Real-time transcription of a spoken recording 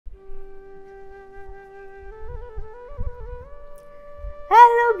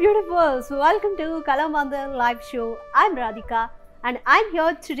beautiful. So welcome to Kalamandir live show. I'm Radhika and I'm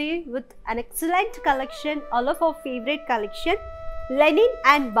here today with an excellent collection, all of our favorite collection, Lenin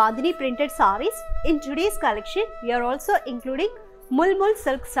and Bandhani printed sarees. In today's collection, we are also including mulmul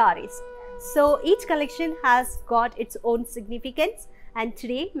silk sarees. So each collection has got its own significance, and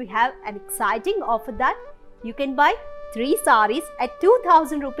today we have an exciting offer that you can buy 3 sarees at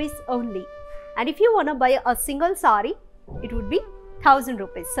 2000 rupees only. And if you want to buy a single saree, it would be 1000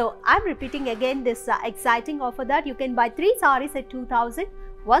 rupees. So I'm repeating again this exciting offer that you can buy 3 sarees at 2000,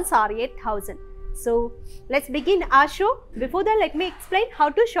 1 saree at 1000. So let's begin our show. Before that, let me explain how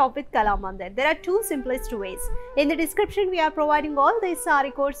to shop with Kalamandir. There are 2 simplest ways. In the description, we are providing all these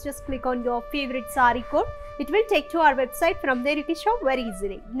saree codes. Just click on your favorite saree code. It will take to our website. From there, you can shop very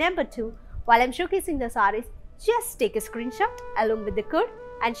easily. Number 2, while I'm showcasing the sarees, just take a screenshot along with the code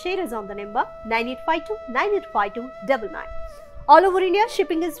and share us on the number 9852 9852 99. All over India,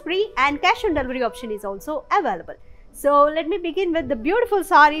 shipping is free and cash on delivery option is also available. So let me begin with the beautiful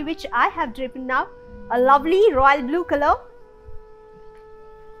saree which I have draped now, a lovely royal blue color.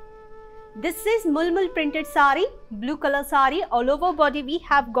 This is mulmul printed saree, blue color saree. All over body we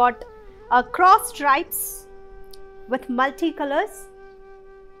have got cross stripes with multi colors.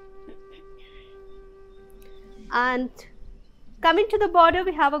 And coming to the border,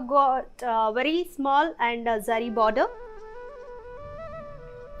 we have got very small and zari border.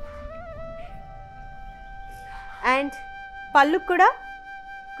 And pallu kuda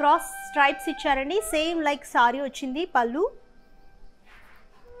cross stripes ichcharandi, same like saree ochindi pallu.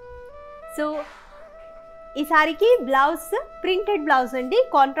 So ee saree ki blouse printed blouse andi,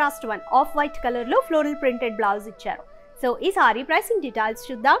 contrast one off white color lo floral printed blouse icharu. So ee saree pricing details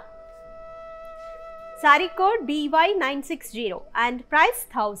chuddam. Saree code BY960 and price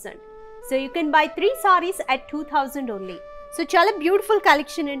 1000. So you can buy 3 sarees at 2000 only. So chala beautiful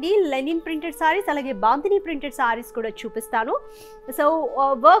collection andi, Lenin printed sarees alage Bandhani printed sarees kuda chupistanu. So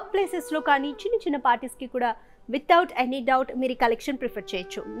work places lo kaani chinna parties ki kuda without any doubt meer collection prefer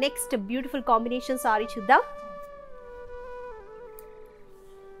cheyochu. Next beautiful combination saree chuddam.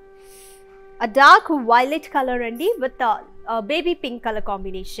 A dark violet color andi with a baby pink color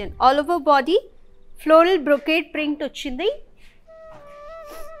combination. All over body floral brocade print ochindi.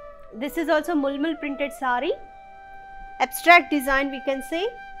 This is also mulmul printed saree. Abstract design we can say.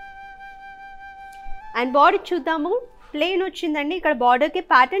 And body chudamu, plain ochindandi. Ikkada border ki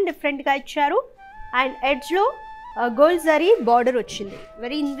pattern different ga icharu and edge lo gold zari border ochindi.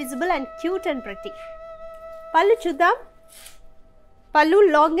 Very invisible and cute and pretty. Pallu chudam. Pallu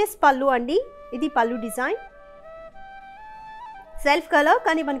longest pallu andi. Idi pallu design. Self color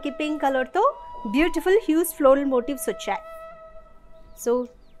kani manaki pink color to beautiful hues floral motifs వచ్చాయి. So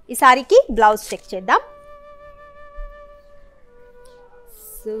ఈ సారీకి blouse check చేద్దాం.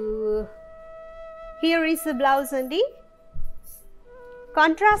 So here is the blouse andi,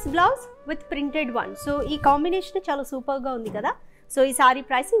 contrast blouse with printed one. So ee combination chala super ga undi kada. So ee saree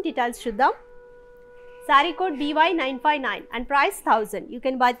pricing details chuddam. Saree code BY959 and price 1000. You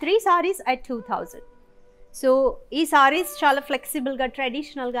can buy 3 sarees at 2000. So ee sarees chala flexible ga,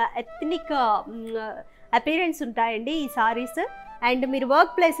 traditional ga, ethnic appearance untayandi ee sarees. And మీరు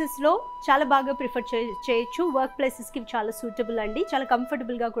work ప్లేసెస్లో చాలా బాగా prefer చేయొచ్చు. Work ప్లేసెస్కి చాలా suitable అండి, చాలా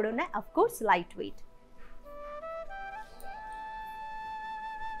కంఫర్టబుల్గా కూడా ఉన్నాయి. Of course light weight.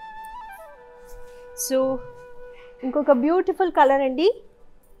 So ఇంకొక బ్యూటిఫుల్ కలర్ అండి,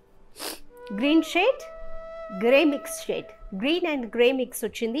 green shade grey mix shade. Green and grey mix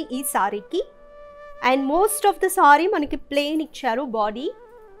వచ్చింది ఈ సారీకి. And most of the sorry మనకి ప్లెయిన్ ఇచ్చారు బాడీ.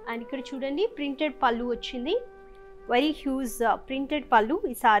 అండ్ ఇక్కడ చూడండి ప్రింటెడ్ పళ్ళు వచ్చింది. వెరీ హ్యూజ్ ప్రింటెడ్ పళ్ళు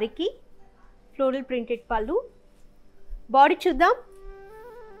ఈ సారీకి, ఫ్లోరల్ ప్రింటెడ్ పళ్ళు. బాడీ చూద్దాం.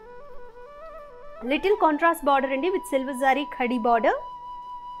 లిటిల్ కాంట్రాస్ట్ బార్డర్ అండి with silver zari khadi border.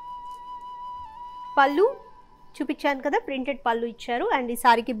 పళ్ళు చూపించాను కదా, ప్రింటెడ్ పళ్ళు ఇచ్చారు. అండ్ ఈ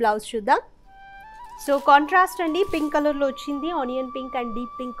సారీకి బ్లౌజ్ చూద్దాం. సో కాంట్రాస్ట్ అండి, పింక్ కలర్లో వచ్చింది, onion pink and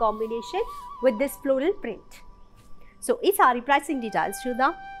deep pink combination with this floral print. So ఈ సారీ ప్రైసింగ్ డీటెయిల్స్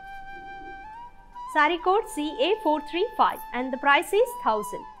చూద్దాం. Saree code CA435 and the price is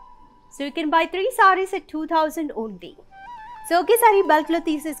 1000. So you can buy 3 sarees at 2000 only. So okay saree bulk lo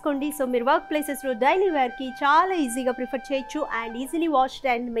teeseskondi. So meer work places lo daily wear ki chaala easy ga prefer cheyochu and easily washed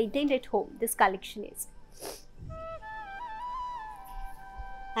and maintained at home this collection is.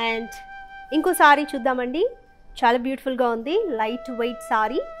 And inko saree chuddamandi, chaala beautiful ga undi, light weight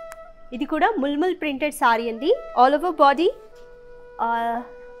saree. Idi kuda mulmul printed saree andi. All over body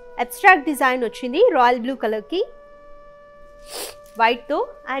abstract design వచ్చింది, royal blue colour కి white తో.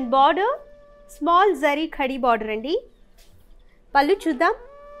 And border small zari khadi border అండి. పళ్ళు చూద్దాం.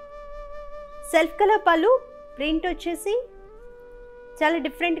 Self colour పళ్ళు, print వచ్చేసి చాలా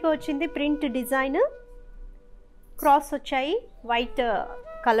డిఫరెంట్గా వచ్చింది. ప్రింట్ డిజైన్ క్రాస్ వచ్చాయి వైట్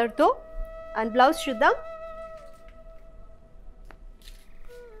కలర్తో. అండ్ బ్లౌజ్ చూద్దాం.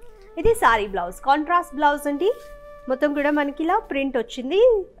 ఇది సారీ బ్లౌజ్, కాంట్రాస్ట్ బ్లౌజ్ అండి. మొత్తం కూడా మనకి ఇలా ప్రింట్ వచ్చింది,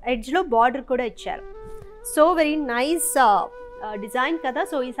 ఎడ్జ్లో బార్డర్ కూడా ఇచ్చారు. సో వెరీ నైస్ డిజైన్ కదా.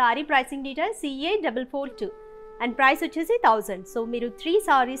 సో ఈ sorry pricing details CA442 and price వచ్చేసి 1000. సో మీరు 3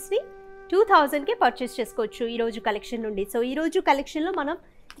 సారీస్ని 2000కే పర్చేస్ చేసుకోవచ్చు ఈరోజు కలెక్షన్ నుండి. సో ఈరోజు కలెక్షన్లో మనం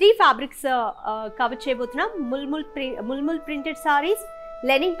 3 ఫ్యాబ్రిక్స్ కవర్ చేయబోతున్నాం. Mulmul printed saris,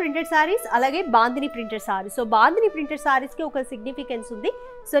 Lenin printed saris, అలాగే bandhani printed saris. So bandhani printed సారీస్కి ఒక సిగ్నిఫికెన్స్ ఉంది.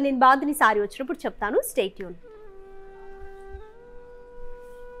 సో నేను బాందిని సారీ వచ్చినప్పుడు చెప్తాను, స్టే ట్యూన్.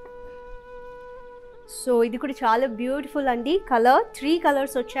 సో ఇది కూడా చాలా బ్యూటిఫుల్ అండి. కలర్ 3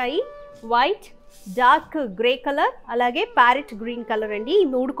 కలర్స్ వచ్చాయి, వైట్, డార్క్ గ్రే కలర్, అలాగే ప్యారెట్ గ్రీన్ కలర్ అండి. ఈ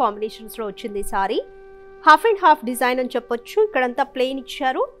 3 కాంబినేషన్స్లో వచ్చింది sorry. Half and half design అని చెప్పొచ్చు. ఇక్కడంతా ప్లెయిన్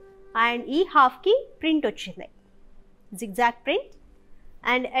ఇచ్చారు అండ్ ఈ హాఫ్కి ప్రింట్ వచ్చింది, జిగ్జాగ్ ప్రింట్.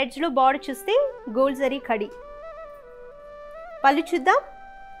 అండ్ ఎడ్జ్లో బార్డర్ చూస్తే గోల్డ్ జరీ కడి. పళ్ళు చూద్దాం.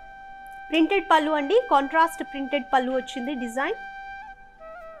 ప్రింటెడ్ పళ్ళు అండి, కాంట్రాస్ట్ ప్రింటెడ్ పళ్ళు వచ్చింది design.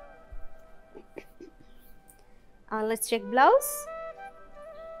 Let's check blouse.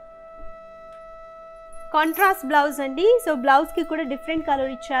 Contrast blouse అండి. సో బ్లౌజ్కి కూడా డిఫరెంట్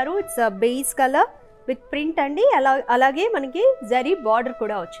కలర్ ఇచ్చారు. It's base colour with print అండి. అలాగే మనకి జరీ బార్డర్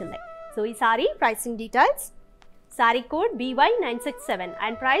కూడా వచ్చింది. సో ఈ sorry pricing details, sorry code BY967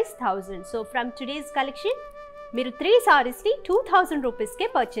 and price 1000. So from today's collection మీరు 3 సారీస్ని 2000 రూపీస్కే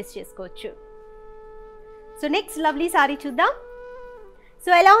పర్చేస్ చేసుకోవచ్చు. సో నెక్స్ట్ లవ్లీ సారీ చూద్దాం.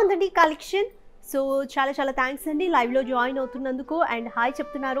 సో ఎలా ఉందండి కలెక్షన్? సో చాలా చాలా థ్యాంక్స్ అండి లైవ్లో జాయిన్ అవుతున్నందుకు అండ్ హాయ్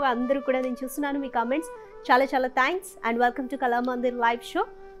చెప్తున్నారు అందరూ కూడా. నేను చూస్తున్నాను మీ కామెంట్స్, చాలా చాలా thanks and welcome to Kalamandir live show.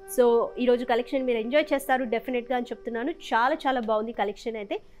 So ఈరోజు కలెక్షన్ మీరు ఎంజాయ్ చేస్తారు డెఫినెట్గా అని చెప్తున్నాను. చాలా చాలా బాగుంది కలెక్షన్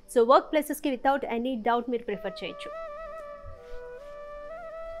అయితే. సో వర్క్ ప్లేసెస్కి వితౌట్ ఎనీ డౌట్ మీరు ప్రిఫర్ చేయొచ్చు.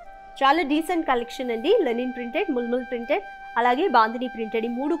 చాలా డీసెంట్ కలెక్షన్ అండి. లెనిన్ ప్రింటెడ్, ముల్ముల్ ప్రింటెడ్, అలాగే బాందిని ప్రింటెడ్,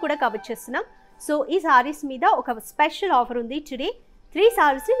 ఈ 3 కూడా కవర్ చేస్తున్నాం. సో ఈ సారీస్ మీద ఒక స్పెషల్ ఆఫర్ ఉంది. టుడే 3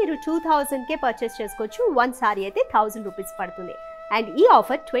 సారీస్ని మీరు 2000కే పర్చేస్ చేసుకోవచ్చు. 1 సారీ అయితే 1000 రూపీస్ పడుతుంది. అండ్ ఈ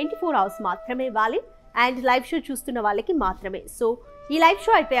ఆఫర్ 24 అవర్స్ మాత్రమే వ్యాలిడ్ అండ్ లైవ్ షో చూస్తున్న వాళ్ళకి మాత్రమే. సో ఈ లైవ్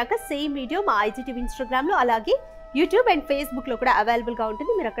షో అయిపోయాక సేమ్ వీడియో మా IGTV ఇన్స్టాగ్రామ్లో, అలాగే యూట్యూబ్ అండ్ ఫేస్బుక్లో కూడా అవైలబుల్గా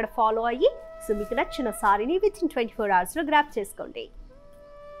ఉంటుంది. మీరు అక్కడ ఫాలో అయ్యి సో మీకు నచ్చిన సారీని వితిన్ 24 అవర్స్లో గ్రాప్ చేసుకోండి.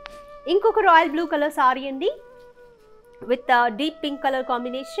 ఇంకొక రాయల్ బ్లూ కలర్ సారీ అండి with deep pink colour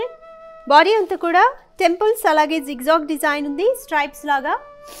combination. Body అంతా కూడా టెంపుల్స్ అలాగే జిగ్జాగ్ డిజైన్ ఉంది, స్ట్రైప్స్ లాగా.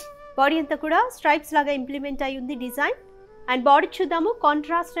 బాడీ అంతా కూడా స్ట్రైప్స్ లాగా ఇంప్లిమెంట్ అయి ఉంది డిజైన్. అండ్ బాడీ చూద్దాము.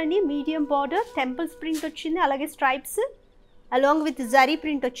 కాంట్రాస్ట్ అండి, మీడియం బార్డర్, టెంపుల్స్ ప్రింట్ వచ్చింది, అలాగే stripes along with zari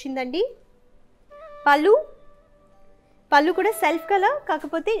print వచ్చిందండి. పళ్ళు కూడా సెల్ఫ్ కలర్,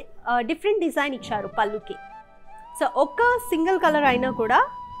 కాకపోతే డిఫరెంట్ డిజైన్ ఇచ్చారు పళ్ళుకి. సో ఒక్క సింగిల్ కలర్ అయినా కూడా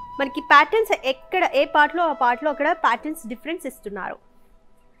మనకి ప్యాటర్న్స్ ఎక్కడ ఏ పార్ట్లో ఆ పార్ట్లో అక్కడ ప్యాటర్న్స్ డిఫరెన్స్ ఇస్తున్నారు.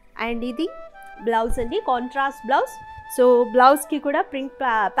 అండ్ ఇది బ్లౌజ్ అండి, కాంట్రాస్ట్ బ్లౌజ్. సో బ్లౌజ్కి కూడా ప్రింట్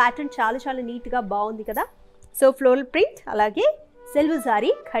ప్యాటర్న్ చాలా చాలా నీట్గా బాగుంది కదా. సో ఫ్లోరల్ ప్రింట్, అలాగే సిల్వర్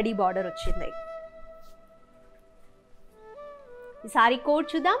సారీ ఖడీ బార్డర్ వచ్చింది. ఈ సారీ కోడ్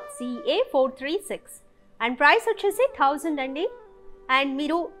చూద్దాం, CA436 అండ్ ప్రైస్ వచ్చేసి 1000 అండి. అండ్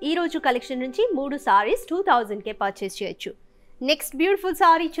మీరు ఈరోజు కలెక్షన్ నుంచి 3 సారీస్ 2000కే పర్చేస్ చేయొచ్చు. నెక్స్ట్ బ్యూటిఫుల్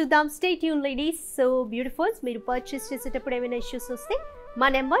సారీ చూద్దాం. Stay tune ladies. So beautifuls మీరు పర్చేస్ చేసేటప్పుడు ఏమైనా ఇష్యూస్ వస్తే మా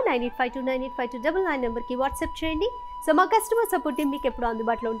నెంబర్ 9852985299 నెంబర్కి వాట్సాప్ చేయండి. సో మా కస్టమర్ సపోర్ట్ టీమ్ మీకు ఎప్పుడు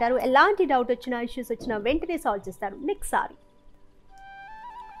అందుబాటులో ఉంటారు. ఎలాంటి డౌట్ వచ్చినా, ఇష్యూస్ వచ్చినా వెంటనే సాల్వ్ చేస్తారు. నెక్స్ట్ సారీ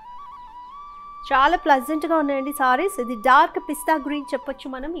చాలా ప్లెజెంట్గా ఉన్నాయండి సారీస్. ఇది డార్క్ పిస్తా గ్రీన్ చెప్పొచ్చు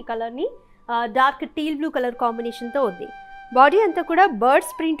మనం. ఈ కలర్ని డార్క్ టీల్ బ్లూ కలర్ కాంబినేషన్తో ఉంది. బాడీ అంతా కూడా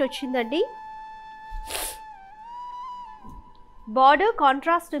బర్డ్స్ ప్రింట్ వచ్చిందండి. బార్డర్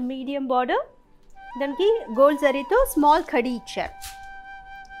కాంట్రాస్ట్ మీడియం బార్డర్, దానికి గోల్డ్ జరీతో స్మాల్ ఖడీ ఇచ్చారు.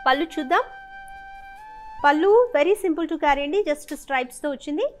 పళ్ళు చూద్దాం. పళ్ళు వెరీ సింపుల్ టు క్యారీ అండి, జస్ట్ స్ట్రైప్స్తో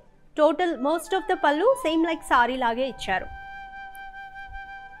వచ్చింది. టోటల్ మోస్ట్ ఆఫ్ ద పళ్ళు సేమ్ లైక్ సారీ లాగే ఇచ్చారు.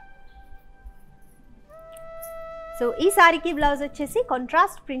 సో ఈ సారీకి బ్లౌజ్ వచ్చేసి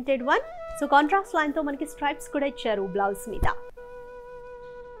contrast printed one. So contrast లైన్తో మనకి స్ట్రైప్స్ కూడా ఇచ్చారు బ్లౌజ్ మీద.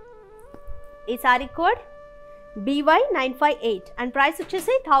 ఈ sorry code BY958 and price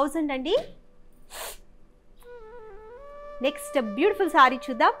వచ్చేసి 1000 అండి. నెక్స్ట్ బ్యూటిఫుల్ సారీ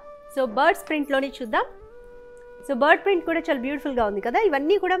చూద్దాం. సో బర్డ్స్ ప్రింట్లోనే చూద్దాం. సో బర్డ్ ప్రింట్ కూడా చాలా బ్యూటిఫుల్గా ఉంది కదా.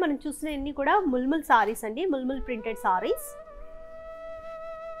 ఇవన్నీ కూడా మనం చూసినవన్నీ కూడా ముల్ముల్ సారీస్ అండి, ముల్ముల్ ప్రింటెడ్ సారీస్.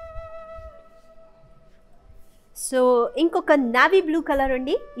 సో ఇంకొక నావీ బ్లూ కలర్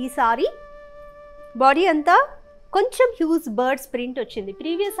అండి ఈ సారీ. బాడీ అంతా కొంచెం హ్యూజ్ బర్డ్స్ ప్రింట్ వచ్చింది.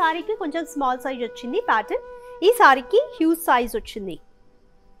 ప్రీవియస్ సారీకి కొంచెం స్మాల్ సైజ్ వచ్చింది ప్యాటర్న్, ఈ సారీకి హ్యూజ్ సైజ్ వచ్చింది.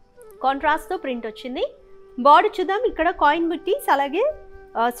 కాంట్రాస్ట్తో ప్రింట్ వచ్చింది. బార్డర్ చూద్దాం, ఇక్కడ కాయిన్ బుట్టీస్ అలాగే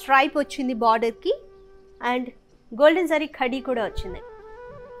స్ట్రైప్ వచ్చింది బార్డర్కి అండ్ గోల్డెన్ జరీ ఖడీ కూడా వచ్చింది.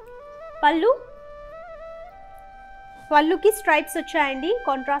 పళ్ళుకి స్ట్రైప్స్ వచ్చాయండి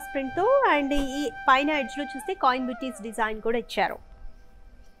కాంట్రాస్ట్ ప్రింట్తో అండ్ ఈ పైన ఎడ్జ్లో చూస్తే కాయిన్ బుట్టీస్ డిజైన్ కూడా ఇచ్చారు.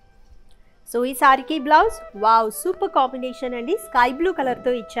 సో ఈ సారీకి బ్లౌజ్ వావ్ సూపర్ కాంబినేషన్ అండి, స్కై బ్లూ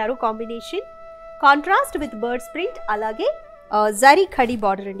కలర్తో ఇచ్చారు combination, contrast with birds print అలాగే జరీ ఖడీ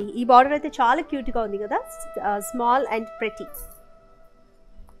బార్డర్ అండి. ఈ బార్డర్ అయితే చాలా క్యూట్గా ఉంది కదా, స్మాల్ అండ్ ప్రెటీ.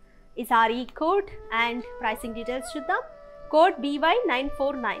 ఈ sorry code and pricing details చూద్దాం. కోడ్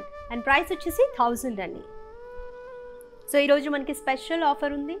BY949 అండ్ ప్రైస్ వచ్చేసి 1000 అండి. సో ఈరోజు మనకి స్పెషల్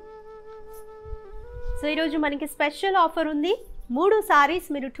ఆఫర్ ఉంది. 3 సారీస్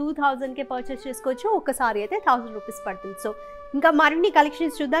మీరు 2000కే పర్చేస్ చేసుకోవచ్చు, ఒక సారీ అయితే 1000 రూపీస్ పడుతుంది. సో ఇంకా మరిన్ని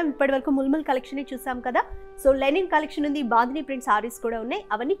కలెక్షన్స్ చూద్దాం. ఇప్పటి వరకు ముల్మల్ కలెక్షన్ చూసాం కదా, సో లెనిన్ కలెక్షన్ ఉంది, బాంధనీ ప్రింట్ సారీస్ కూడా ఉన్నాయి.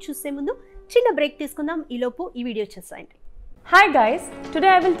 అవన్నీ చూసే ముందు చిన్న బ్రేక్ తీసుకుందాం, ఈలోపు ఈ వీడియో చూసేయండి. Hi guys, today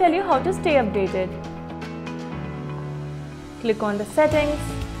I will tell you how to stay updated. Click on the settings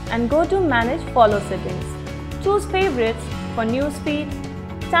and go to manage follow settings. Choose favorites for news feed,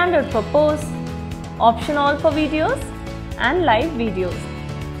 standard for posts, option all for videos and live videos.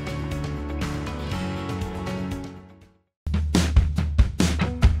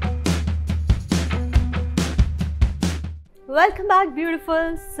 Welcome back beautiful.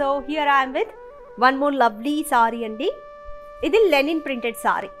 So here I am with one more lovely saree andi. ఇది Lenin printed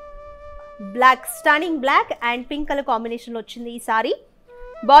sorry, black stunning black and pink colour కాంబినేషన్లో వచ్చింది ఈ sorry.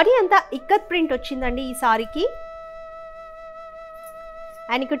 Body అంతా ikat print వచ్చిందండి ఈ సారీకి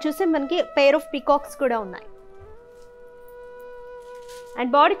and ఇక్కడ చూస్తే మనకి పెయిర్ ఆఫ్ పికాక్స్ కూడా ఉన్నాయి.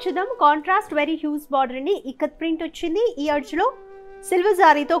 అండ్ బాడీ చూద్దాం, కాంట్రాస్ట్ వెరీ హ్యూజ్ బార్డర్ అండి, ఇక్కత్ ప్రింట్ వచ్చింది. ఈ అడ్జ్లో సిల్వర్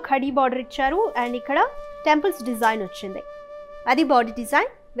జారీతో ఖడీ బార్డర్ ఇచ్చారు అండ్ ఇక్కడ టెంపుల్స్ డిజైన్ వచ్చింది, అది body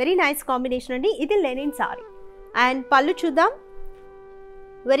design. Very nice combination అండి. ఇది లెనిన్ సారీ. అండ్ పళ్ళు చూద్దాం,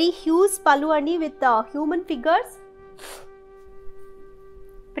 వెరీ హ్యూజ్ పళ్ళు అండి విత్ హ్యూమన్ ఫిగర్స్,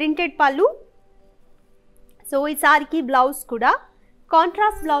 ప్రింటెడ్ పళ్ళు. సో ఈ సారీకి బ్లౌజ్ కూడా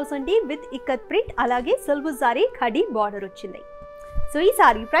కాంట్రాస్ట్ బ్లౌజ్ అండి విత్ ఇక్కత్ ప్రింట్ అలాగే సిల్వర్ జారీ ఖడీ బార్డర్ వచ్చింది. సో ఈ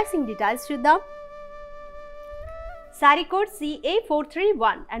సారీ ప్రైసింగ్ డీటెయిల్స్ చూద్దాం. Sorry code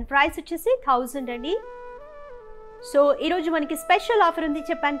CA431 and price వచ్చేసి 1000 అండి. సో ఈరోజు మనకి స్పెషల్ ఆఫర్ ఉంది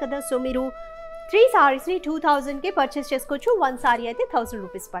చెప్పాను కదా, సో మీరు 3 సారీస్ని 2000కే పర్చేస్ చేసుకోవచ్చు, 1 సారీ అయితే 1000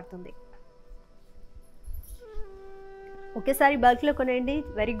 రూపీస్ పడుతుంది. ఒకేసారి బల్క్లో కొనండి,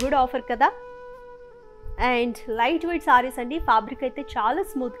 వెరీ గుడ్ ఆఫర్ కదా. అండ్ లైట్ వెయిట్ సారీస్ అండి, ఫ్యాబ్రిక్ అయితే చాలా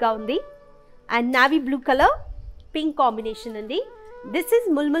స్మూత్గా ఉంది and navy blue colour pink combination అండి. This is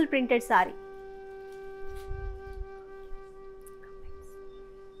mulmul printed sorry.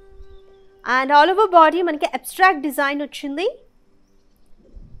 And all over body మనకి అబ్స్ట్రాక్ట్ డిజైన్ వచ్చింది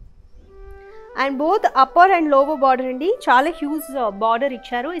and both upper and lower border అండి, చాలా హ్యూజ్ బార్డర్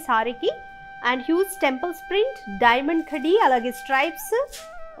ఇచ్చారు ఈ సారీకి and huge temples print, diamond khadi అలాగే స్ట్రైప్స్,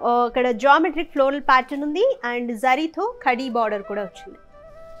 ఇక్కడ జామెట్రిక్ ఫ్లోరల్ ప్యాటర్న్ ఉంది అండ్ జరీతో ఖడీ బార్డర్ కూడా వచ్చింది.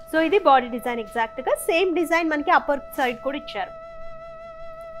 సో ఇది బాడీ డిజైన్, ఎగ్జాక్ట్గా సేమ్ డిజైన్ మనకి అప్పర్ సైడ్ కూడా ఇచ్చారు.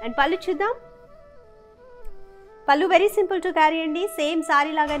 అండ్ పళ్ళు చూద్దాం, పళ్ళు వెరీ సింపుల్ టు క్యారీ అండి, సేమ్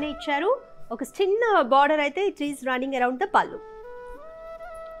సారీ లాగానే ఇచ్చారు. ఒక చిన్న బార్డర్ అయితే it is running around the పళ్ళు.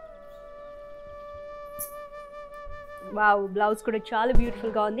 వావ్, బ్లౌజ్ కూడా చాలా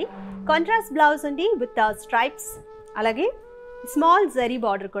బ్యూటిఫుల్గా ఉంది, కాంట్రాస్ట్ బ్లౌజ్ అండి విత్ స్ట్రైప్స్ అలాగే స్మాల్ జరీ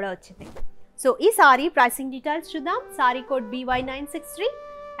బార్డర్ కూడా వచ్చింది. సో ఈ సారీ ప్రైసింగ్ డీటెయిల్స్ చూద్దాం. Sorry code BY963,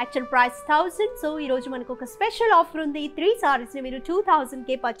 actual price 1000. So ఈరోజు మనకు ఒక స్పెషల్ ఆఫర్ ఉంది, 3 సారీస్ని మీరు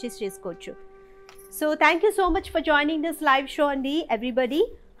 2000కే పర్చేస్ చేసుకోవచ్చు. So thank you so much for joining this live show అండి everybody.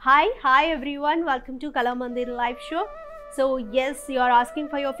 Hi everyone, welcome to Kalamandir live show. So yes, you are asking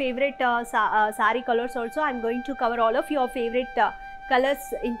for your favorite saree colors also. I'm going to cover all of your favorite colors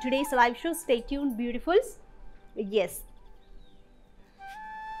in today's live show. Stay tuned beautifuls. Yes,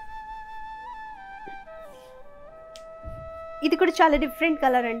 ఇది కూడా చాలా different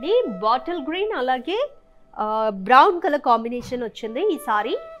colour అండి, bottle green అలాగే brown colour combination వచ్చింది ఈ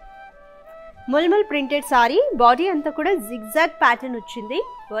sorry. Mulmul printed sorry, body అంతా కూడా zigzag pattern వచ్చింది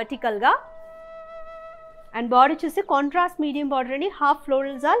వర్టికల్గా అండ్ బాడీ వచ్చేసి కాంట్రాస్ట్ మీడియం బార్డర్ అని, హాఫ్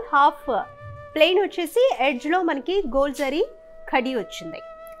ఫ్లోరల్ జాల్ హాఫ్ ప్లెయిన్ వచ్చేసి ఎడ్జ్లో మనకి గోల్డ్ జరీ ఖడీ వచ్చింది.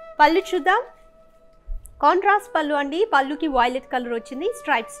 పళ్ళు చూద్దాం, కాంట్రాస్ట్ పళ్ళు అండి, పళ్ళుకి వైలెట్ కలర్ వచ్చింది,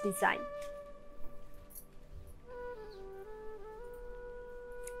 stripes design.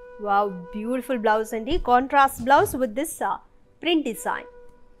 Wow, beautiful blouse అండి, contrast blouse with this print design.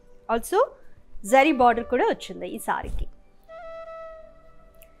 Also zari border కూడా వచ్చింది ఈ సారీకి.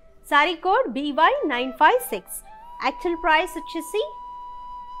 Sorry code BY956. Actual price వచ్చేసి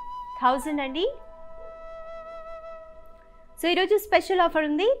 1000 అండి. సో ఈరోజు స్పెషల్ ఆఫర్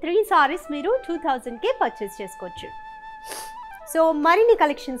ఉంది. 3 సారీస్ మీరు 2000కే పర్చేస్ చేసుకోవచ్చు. సో మరిన్ని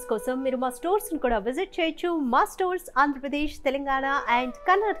కలెక్షన్స్ కోసం మీరు మా స్టోర్స్ని కూడా విజిట్ చేయొచ్చు. మా స్టోర్స్ ఆంధ్రప్రదేశ్, తెలంగాణ అండ్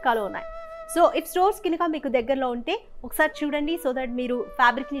కర్ణాటకలో ఉన్నాయి. సో ఇఫ్ స్టోర్స్ కనుక మీకు దగ్గరలో ఉంటే ఒకసారి చూడండి, సో దట్ మీరు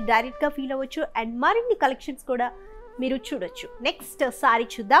ఫ్యాబ్రిక్ని డైరెక్ట్గా ఫీల్ అవ్వచ్చు అండ్ మరిన్ని కలెక్షన్స్ కూడా మీరు చూడొచ్చు. నెక్స్ట్ సారీ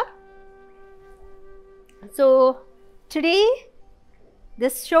చూద్దాం. So today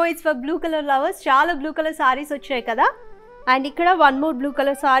this show is for blue colour lovers. చాలా బ్లూ కలర్ సారీస్ వచ్చాయి కదా. అండ్ ఇక్కడ one more blue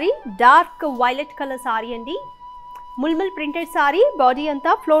colour sorry, dark violet colour sorry అండి. ముల్మల్ ప్రింటెడ్ సారీ, బాడీ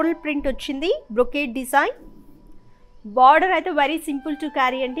అంతా ఫ్లోరల్ ప్రింట్ వచ్చింది, బ్రొకేట్ డిజైన్. బార్డర్ అయితే very simple to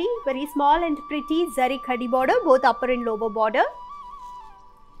carry అండి, very small and pretty zari khadi border, both upper and lower border.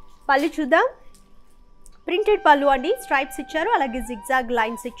 పళ్ళు చూద్దాం. Printed పళ్ళు అండి, stripes ఇచ్చారు, అలాగే జిగ్జాగ్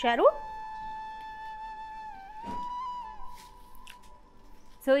లైన్స్ ఇచ్చారు.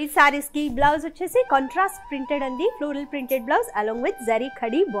 సో ఈ సారీస్కి బ్లౌజ్ వచ్చేసి కాంట్రాస్ట్ ప్రింటెడ్ అండి, floral printed blouse along with zari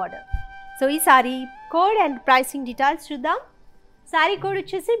khadi border. So ఈ sorry code and pricing details చూద్దాం. సారీ కోడ్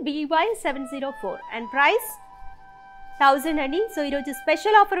వచ్చేసి BY704 అండ్ ప్రైస్ 1000 అండి. సో ఈరోజు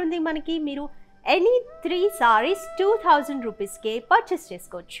స్పెషల్ ఆఫర్ ఉంది మనకి. మీరు ఎనీ 3 సారీస్ 2000 రూపీస్కే పర్చేస్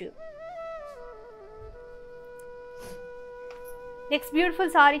చేసుకోవచ్చు. నెక్స్ట్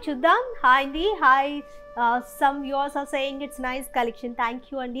బ్యూటిఫుల్ సారీ చూద్దాం. హాయ్ అండి, hi. Some viewers are saying it's nice collection. Thank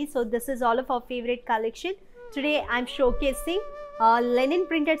you Andy. So this is all of our favorite collection. Today I'm showcasing linen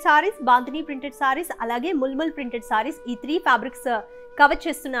printed sarees, Bandhani printed sarees, alage mulmal printed sarees. Ee 3 fabrics cover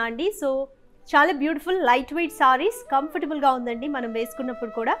chestunna andi. So చాలా beautiful light weight saris, కంఫర్టబుల్గా ఉందండి మనం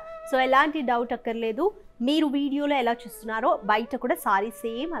వేసుకున్నప్పుడు కూడా. So ఎలాంటి doubt అక్కర్లేదు. మీరు వీడియోలో ఎలా చూస్తున్నారో బయట కూడా సారీ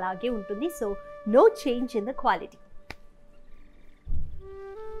సేమ్ అలాగే ఉంటుంది. So no change in the quality.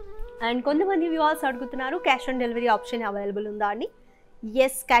 And కొంతమంది వ్యూవర్స్ అడుగుతున్నారు cash on delivery option available ఉందా అని.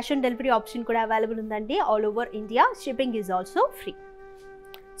 Yes, cash on delivery option కూడా అవైలబుల్ ఉందండి. All over India shipping is also free.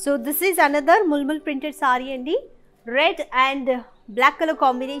 So this is another mulmul printed sorry అండి. Red and black colour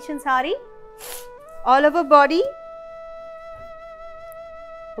combination sorry, all over body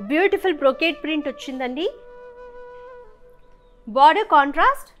beautiful brocade print వచ్చిందండి. Border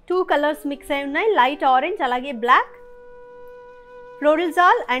contrast 2 colours mix అయి ఉన్నాయి, light orange అలాగే black. Floral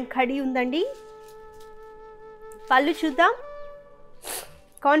జాల్ and khadi ఉందండి. పళ్ళు చూద్దాం.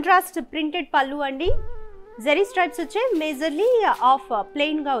 Contrast printed పళ్ళు అండి. జరీ స్ట్రైప్స్ వచ్చే మేజర్లీ ఆఫ్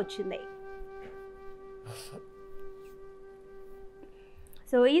ప్లెయిన్గా వచ్చింది.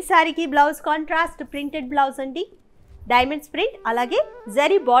 సో ఈ సారీకి బ్లౌజ్ కాంట్రాస్ట్ ప్రింటెడ్ బ్లౌజ్ అండి, డైమండ్స్ ప్రింట్ అలాగే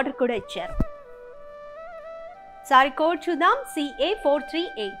జరీ బార్డర్ కూడా ఇచ్చారు. సారీ కోడ్ చూద్దాం.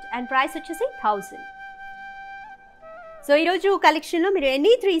 CA438 అండ్ ప్రైస్ వచ్చేసి 1000. సో ఈరోజు కలెక్షన్లో మీరు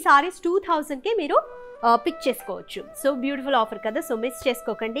ఎనీ 3 సారీస్ 2000కే మీరు పిక్ చేసుకోవచ్చు. సో బ్యూటిఫుల్ ఆఫర్ కదా, సో మిస్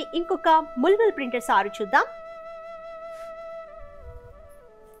చేసుకోకండి. ఇంకొక ముల్మల్ ప్రింటెడ్ సారీ చూద్దాం.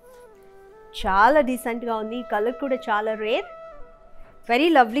 చాలా డీసెంట్గా ఉంది, కలర్ కూడా చాలా రేర్, వెరీ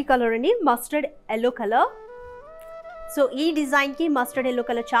లవ్లీ కలర్ అండి, మస్టర్డ్ ఎల్లో కలర్. సో ఈ డిజైన్కి మస్టర్డ్ ఎల్లో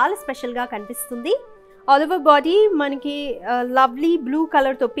కలర్ చాలా స్పెషల్గా కనిపిస్తుంది. ఆల్ ఓవర్ బాడీ మనకి లవ్లీ బ్లూ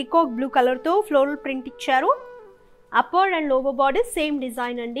కలర్తో, పికాక్ బ్లూ కలర్తో ఫ్లోరల్ ప్రింట్ ఇచ్చారు. Upper and lower border same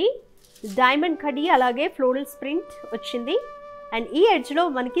design అండి, డైమండ్ ఖడీ అలాగే ఫ్లోరల్ ప్రింట్ వచ్చింది. అండ్ ఈ ఎడ్జ్లో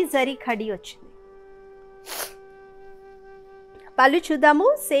మనకి జరీ ఖడీ వచ్చింది. పళ్ళు చూద్దాము.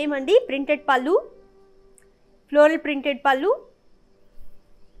 సేమ్ అండి, ప్రింటెడ్ పళ్ళు, ఫ్లోరల్ ప్రింటెడ్ పళ్ళు,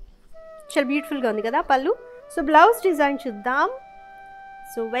 చాలా బ్యూటిఫుల్గా ఉంది కదా పళ్ళు. సో బ్లౌజ్ డిజైన్ చూద్దాం.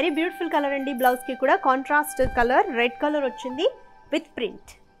 సో వెరీ బ్యూటిఫుల్ కలర్ అండి. బ్లౌజ్కి కూడా కాంట్రాస్ట్ కలర్ రెడ్ కలర్ వచ్చింది విత్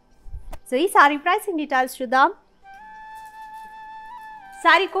ప్రింట్. సో ఈ సారీ ప్రైసింగ్ డీటెయిల్స్ చూద్దాం.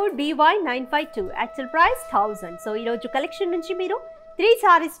 Sorry code BY952, actual price 1000. So ఈరోజు కలెక్షన్ నుంచి మీరు 3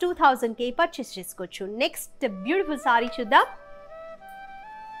 సారీస్ 2000కే పర్చేస్ చేసుకోవచ్చు. నెక్స్ట్ బ్యూటిఫుల్ సారీ చూద్దాం.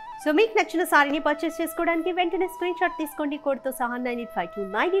 సో మీకు నచ్చిన సారీని పర్చేస్ చేసుకోవడానికి వెంటనే స్క్రీన్ షాట్ తీసుకోండి. కోడ్తో సహా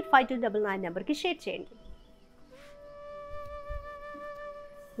 9852985299 నెంబర్కి షేర్ చేయండి.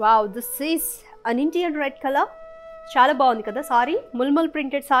 Wow, this is an Indian red colour, చాలా బాగుంది కదా సారీ. ముల్మల్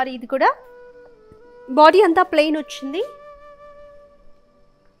ప్రింటెడ్ సారీ ఇది కూడా. బాడీ అంతా ప్లెయిన్ వచ్చింది.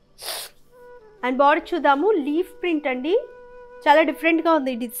 అండ్ బార్డర్ చూద్దాము. లీఫ్ ప్రింట్ అండి, చాలా డిఫరెంట్గా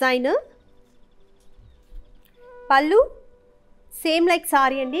ఉంది డిజైన్. పళ్ళు సేమ్ లైక్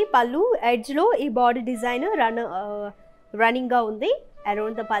సారీ అండి. పళ్ళు ఎడ్జ్లో ఈ బార్డర్ డిజైన్ రన్నింగ్గా ఉంది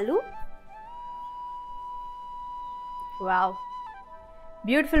అరౌండ్ ద పళ్ళు. వావ్,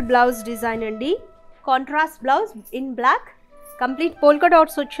 బ్యూటిఫుల్ బ్లౌజ్ డిజైన్ అండి. Contrast blouse in black, complete polka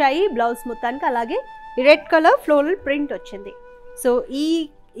dots వచ్చాయి బ్లౌజ్ మొత్తానికి, అలాగే రెడ్ కలర్ ఫ్లోరల్ ప్రింట్ వచ్చింది. సో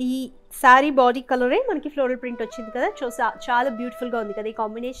ఈ శారీ బాడీ కలరే మనకి ఫ్లోరల్ ప్రింట్ వచ్చింది కదా. సో చాలా బ్యూటిఫుల్గా ఉంది కదా ఈ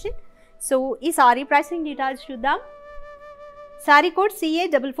కాంబినేషన్. సో ఈ సారీ ప్రైసింగ్ డీటెయిల్స్ చూద్దాం. Sorry code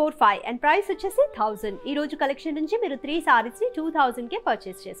CA445 and price వచ్చేసి 1000. ఈరోజు కలెక్షన్ నుంచి మీరు 3 సారీస్ని 2000కే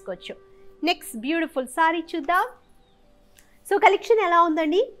పర్చేస్ చేసుకోవచ్చు. నెక్స్ట్ బ్యూటిఫుల్ సారీ చూద్దాం. సో కలెక్షన్ ఎలా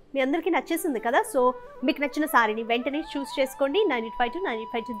ఉందండి, మీ అందరికీ నచ్చేసింది కదా. సో మీకు నచ్చిన సారీని వెంటనే చూస్ చేసుకోండి.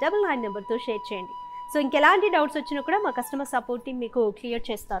 9852985299 నెంబర్తో షేర్ చేయండి. సో ఇంకెలాంటి డౌట్స్ వచ్చినా కూడా మా కస్టమర్ సపోర్ట్ టీమ్ మీకు క్లియర్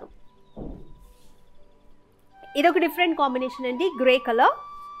చేస్తారు. ఇదొక డిఫరెంట్ కాంబినేషన్ అండి, grey colour.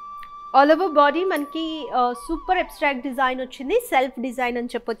 All over body మనకి సూపర్ అబ్స్ట్రాక్ట్ డిజైన్ వచ్చింది, సెల్ఫ్ డిజైన్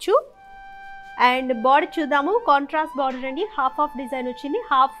అని చెప్పొచ్చు. అండ్ బార్డర్ చూద్దాము, కాంట్రాస్ట్ బార్డర్ అండి. హాఫ్ డిజైన్ వచ్చింది,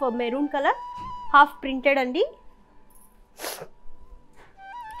 half maroon colour, half printed అండి.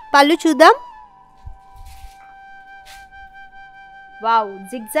 పళ్ళు చూద్దాం. వావ్,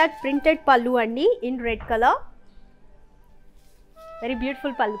 జిగ్జాగ్ ప్రింటెడ్ పళ్ళు అండి in red colour. Very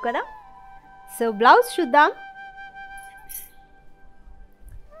beautiful పళ్ళు కదా. సో బ్లౌజ్ చూద్దాం.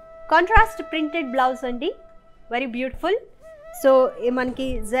 కాంట్రాస్ట్ ప్రింటెడ్ బ్లౌజ్ అండి, వెరీ బ్యూటిఫుల్. సో మనకి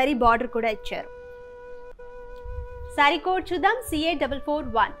జరీ బార్డర్ కూడా ఇచ్చారు. సారీ కోడ్ చూద్దాం,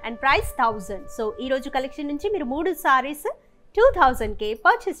 CA441 అండ్ ప్రైస్ 1000. సో ఈరోజు కలెక్షన్ నుంచి మీరు 3 సారీస్ 2000కే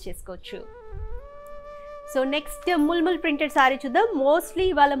పర్చేస్ చేసుకోవచ్చు. So next mulmul printed sorry చూద్దాం. మోస్ట్లీ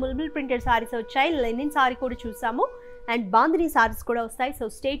ఇవాళ ముల్ముల్ ప్రింటెడ్ సారీస్ వచ్చాయి. లెనిన్ సారీ కూడా చూసాము అండ్ బాంధనీ సారీస్ కూడా వస్తాయి. So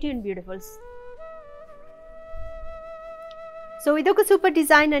stay tune beautifuls. So ఇదొక సూపర్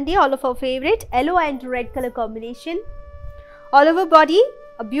డిజైన్ అండి, all of our favourite yellow and red colour combination. All over body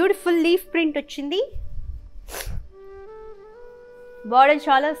beautiful leaf print వచ్చింది. బార్డర్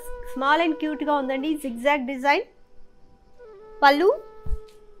చాలా స్మాల్ అండ్ క్యూట్గా ఉందండి, జిగ్జాగ్ డిజైన్.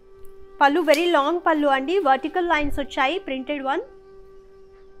 పళ్ళు వెరీ లాంగ్ పళ్ళు అండి, వర్టికల్ లైన్స్ వచ్చాయి, ప్రింటెడ్ వన్.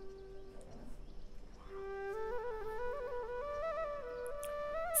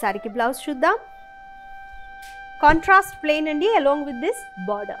 సారీకి బ్లౌజ్ చూద్దాం. కాంట్రాస్ట్ ప్లెయిన్ అండి along with this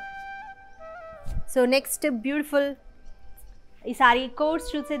border. So next beautiful ఈ సారీ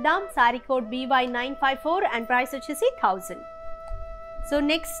కోడ్స్ చూసేద్దాం. Sorry code BY954 and price వచ్చేసి 1000. సో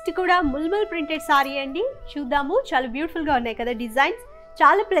నెక్స్ట్ కూడా ముల్ముల్ ప్రింటెడ్ సారీ అండి, చూద్దాము. చాలా బ్యూటిఫుల్గా ఉన్నాయి కదా డిజైన్స్,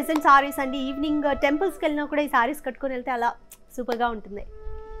 చాలా ప్లెజెంట్ సారీస్ అండి. ఈవినింగ్ టెంపుల్స్కి వెళ్ళినా కూడా ఈ సారీస్ కట్టుకొని వెళ్తే అలా సూపర్గా ఉంటుంది.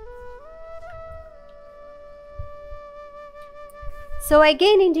 So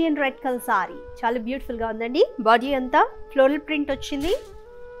again Indian red colour sorry, చాలా బ్యూటిఫుల్గా ఉందండి. బాడీ అంతా ఫ్లోరల్ ప్రింట్ వచ్చింది.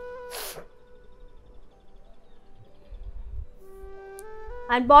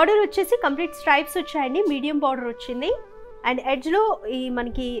 అండ్ బార్డర్ వచ్చేసి కంప్లీట్ స్ట్రైప్స్ వచ్చాయండి, మీడియం బార్డర్ వచ్చింది. అండ్ ఎడ్జ్లో ఈ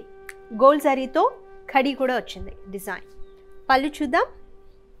మనకి గోల్డ్ జరీతో ఖడీ కూడా వచ్చింది డిజైన్. పళ్ళు చూద్దాం.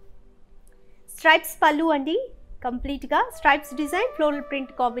 స్ట్రైప్స్ పళ్ళు అండి, కంప్లీట్గా స్ట్రైప్స్ డిజైన్ ఫ్లోరల్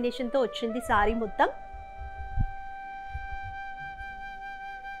ప్రింట్ కాంబినేషన్తో వచ్చింది సారీ మొత్తం.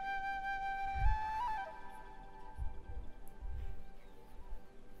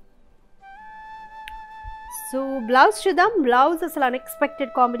 సో బ్లౌజ్ చూద్దాం. బ్లౌజ్ అసలు అన్ఎక్స్పెక్టెడ్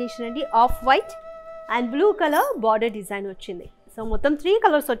కాంబినేషన్ అండి, off white and blue colour border design వచ్చింది. సో మొత్తం 3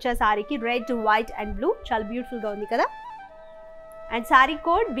 కలర్స్ వచ్చాయి సారీకి, రెడ్, వైట్ అండ్ బ్లూ. చాలా బ్యూటిఫుల్గా ఉంది కదా. And sorry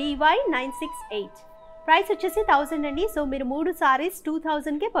code BY968, price వచ్చేసి 1000 అండి. సో మీరు 3 సారీస్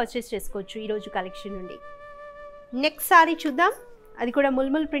 2000కే పర్చేస్ చేసుకోవచ్చు ఈరోజు కలెక్షన్ నుండి. నెక్స్ట్ సారీ చూద్దాం, అది కూడా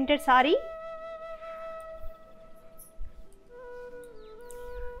ముల్ముల్ ప్రింటెడ్ సారీ.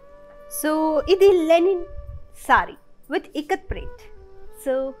 సో ఇది Lenin sorry with ikat print.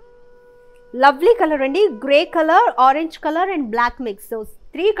 So lovely colour అండి, grey colour, orange colour and black mix. So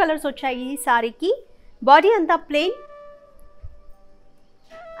 3 colours వచ్చాయి ఈ సారీకి. బాడీ అంతా ప్లెయిన్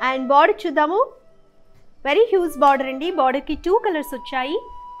అండ్ బార్డర్ చూద్దాము. వెరీ హ్యూజ్ బార్డర్ అండి, బార్డర్కి 2 కలర్స్ వచ్చాయి,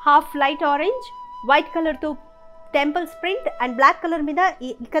 హాఫ్ లైట్ ఆరెంజ్, వైట్ కలర్తో temples print and black colour మీద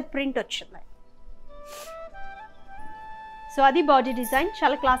ఇకత్ ప్రింట్ వచ్చింది. సో అది బాడీ డిజైన్,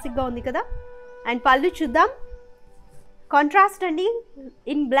 చాలా క్లాసిక్గా ఉంది కదా. అండ్ పళ్ళు చూద్దాం. కాంట్రాస్ట్ అండి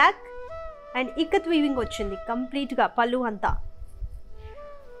in black and ikat weaving వచ్చింది కంప్లీట్గా పళ్ళు అంతా.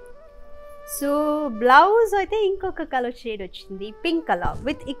 సో బ్లౌజ్ అయితే ఇంకొక కలర్ షేడ్ వచ్చింది, pink colour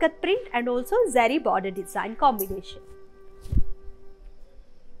with ikat print and also zari border design combination.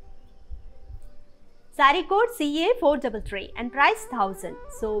 Sorry code CA433 and price 1000.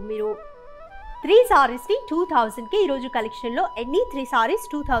 So మీరు 3 సారీస్ని 2000కి ఈరోజు కలెక్షన్లో ఎనీ 3 సారీస్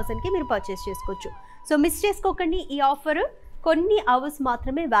 2000కి మీరు పర్చేస్ చేసుకోవచ్చు. సో మిస్ చేసుకోకండి, ఈ ఆఫర్ కొన్ని అవర్స్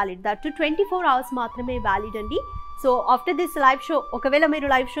మాత్రమే వ్యాలిడ్, దట్ 24 అవర్స్ మాత్రమే వ్యాలిడ్ అండి. So after this live show, ఒకవేళ మీరు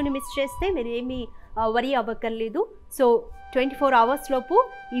లైవ్ షోని మిస్ చేస్తే మీరు ఏమీ వరీ అవ్వక్కర్లేదు. సో 24 hours లోపు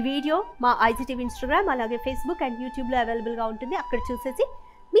ఈ వీడియో మా ఐజీటీవీ ఇన్స్టాగ్రామ్ అలాగే ఫేస్బుక్ అండ్ యూట్యూబ్లో అవైలబుల్గా ఉంటుంది. అక్కడ చూసేసి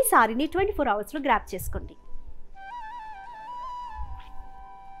మీ సారీని 24 అవర్స్లో గ్రాప్ చేసుకోండి.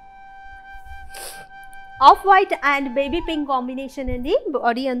 Off white and baby pink combination అండి.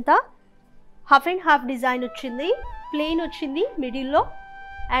 బాడీ అంతా హాఫ్ అండ్ హాఫ్ డిజైన్ వచ్చింది, ప్లెయిన్ వచ్చింది మిడిల్లో,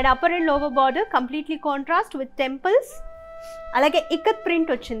 and upper and lower border completely contrast with temples, అలాగే ఇక్కత్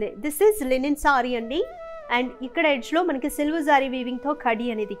ప్రింట్ వచ్చింది. దిస్ ఈజ్ లెనిన్ సారీ అండి. అండ్ ఇక్కడ ఎడ్జ్లో మనకి సిల్వర్ జారీ వీవింగ్తో కడి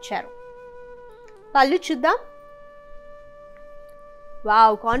అనేది ఇచ్చారు. పళ్ళు చూద్దాం.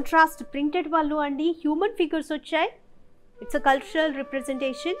 వావ్, కాంట్రాస్ట్ ప్రింటెడ్ పళ్ళు అండి. హ్యూమన్ ఫిగర్స్ వచ్చాయి. It's a cultural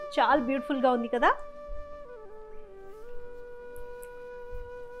representation. చాలా బ్యూటిఫుల్గా ఉంది కదా.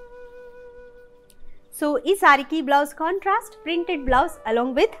 సో ఈ సారీకి blouse contrast printed blouse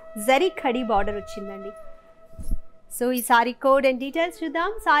along with zari khadi border వచ్చిందండి. సో ఈ సారీ కోడ్ అండ్ డీటెయిల్స్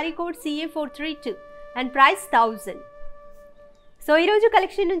చూద్దాం. Sorry code CA432 and price 1000. So ఈరోజు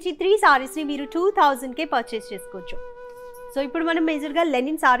కలెక్షన్ నుంచి 3 సారీస్ని మీరు 2000కే పర్చేస్ చేసుకోవచ్చు. సో ఇప్పుడు మనం మేజర్గా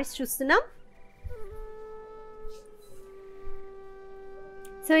లెనిన్ సారీస్ చూస్తున్నాం.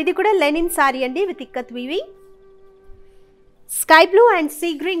 సో ఇది కూడా లెనిన్ సారీ అండి with ikat weaving. Sky blue and sea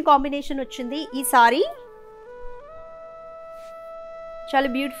green combination వచ్చింది ఈ సారీ. చాలా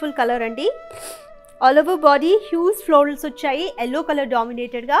బ్యూటిఫుల్ కలర్ అండి. All over body huge florals వచ్చాయి. Yellow colour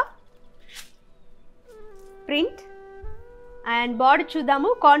డామినేటెడ్గా print. And border చూద్దాము.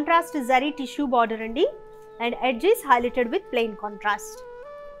 కాంట్రాస్ట్ జరీ టిష్యూ బార్డర్ అండి. And edges highlighted with plain contrast.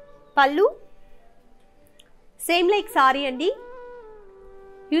 పళ్ళు same like sorry అండి.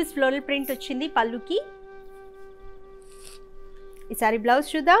 Huge floral print వచ్చింది పళ్ళుకి. ఈ సారీ బ్లౌజ్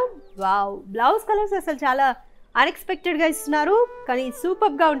చూద్దాం. వావ్, బ్లౌజ్ కలర్స్ అసలు చాలా అన్ఎక్స్పెక్టెడ్గా ఇస్తున్నారు, కానీ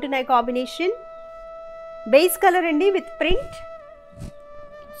సూపర్గా ఉంటున్నాయి కాంబినేషన్. బేస్ కలర్ అండి with print.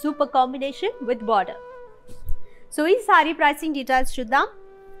 Super combination with border. So ఈ సారీ ప్రైసింగ్ డీటెయిల్స్ చూద్దాం.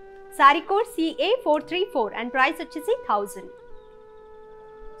 Sorry code CA434 and price వచ్చేసి 1000.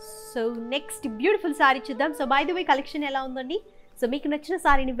 సో నెక్స్ట్ బ్యూటిఫుల్ సారీ చూద్దాం. So by the way collection ఎలా ఉందండి? సో మీకు నచ్చిన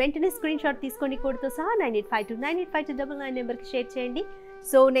సారీని వెంటనే స్క్రీన్ షాట్ తీసుకోండి కోడ్తో సహా 9852985299 నెంబర్కి షేర్ చేయండి.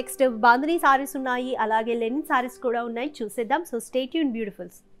 సో నెక్స్ట్ బాంధనీ సారీస్ ఉన్నాయి, అలాగే లెనిన్ సారీస్ కూడా ఉన్నాయి, చూసేద్దాం. So stay tune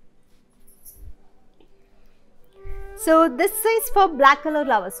beautifuls. So this is for black colour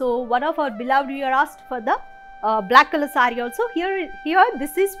lover. So one of our beloved you are asked for the black color saree also. Here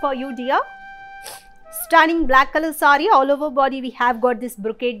this is for you dear. Stunning black color saree. All over body we have got this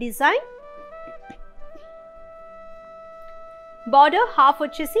brocade design. Border half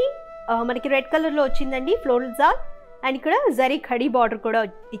వచ్చేసి మనకి red colour లో వచ్చిందండి, floral జాల్. And ఇక్కడ zari khadi border కూడా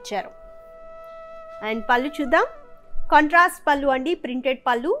ఇచ్చారు. And పళ్ళు చూద్దాం. కాంట్రాస్ట్ పళ్ళు అండి, ప్రింటెడ్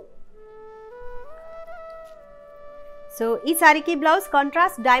పళ్ళు. సో ఈ సారీకి blouse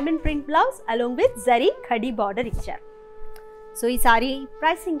contrast diamond print blouse along with zari khadi border ఇచ్చారు. సో ఈ సారీ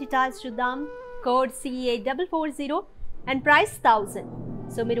ప్రైసింగ్ డీటెయిల్స్ చూద్దాం. Code CA440 and price 1000.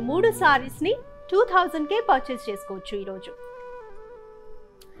 So మీరు 3 సారీస్ని 2000కే పర్చేస్ చేసుకోవచ్చు ఈరోజు.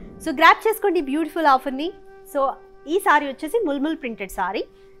 సో గ్రాప్ చేసుకోండి బ్యూటిఫుల్ ఆఫర్ని. సో ఈ సారీ వచ్చేసి mulmul printed sorry.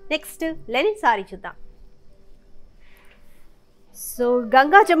 Next Lenin sorry చూద్దాం. సో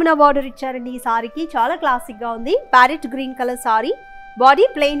గంగా జమున బార్డర్ ఇచ్చారండి ఈ సారీకి. చాలా క్లాసిక్గా ఉంది. Parrot green colour sorry. Body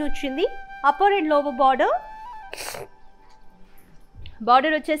plain వచ్చింది. అప్పర్ అండ్ లోవర్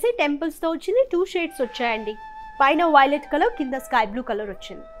బార్డర్ వచ్చేసి టెంపుల్స్తో వచ్చింది. 2 షేడ్స్ వచ్చాయండి. పైన వైలెట్ కలర్, కింద స్కై బ్లూ కలర్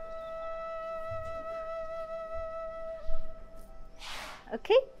వచ్చింది.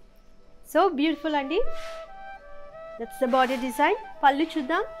 ఓకే, సో బ్యూటిఫుల్ అండి. That's the border design. పళ్ళు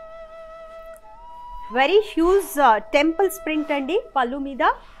చూద్దాం. వెరీ హ్యూజ్ టెంపుల్స్ ప్రింట్ అండి పళ్ళు మీద.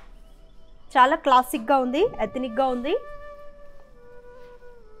 చాలా క్లాసిక్గా ఉంది, ఎథనిక్గా ఉంది.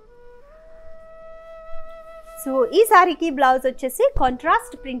 సో ఈ సారీకి బ్లౌజ్ వచ్చేసి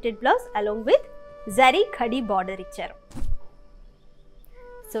contrast printed blouse along with zari khadi border ఇచ్చారు.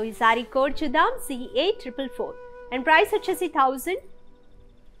 సో ఈ సారీ కోడ్ చూద్దాం. CA444 అండ్ ప్రైస్ వచ్చేసి 1000.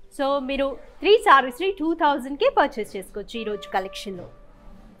 సో మీరు 3 సారీస్ని 2000కే పర్చేస్ చేసుకోవచ్చు ఈరోజు కలెక్షన్లో.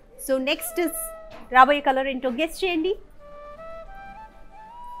 సో నెక్స్ట్ రాబోయే కలర్ ఏంటో గెస్ చేయండి.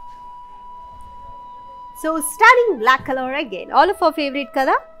 So starting black colour again, all of our favourite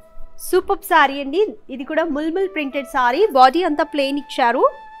కదా. సూపర్ సారీ అండి. ఇది కూడా ముల్ముల్ ప్రింటెడ్ సారీ. బాడీ అంతా ప్లెయిన్ ఇచ్చారు.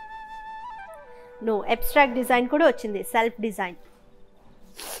 నో అబ్స్ట్రాక్ట్ డిజైన్ కూడా వచ్చింది, సెల్ఫ్ డిజైన్.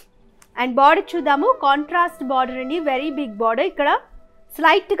 అండ్ బార్డర్ చూద్దాము. కాంట్రాస్ట్ బార్డర్ అండి, వెరీ బిగ్ బార్డర్. ఇక్కడ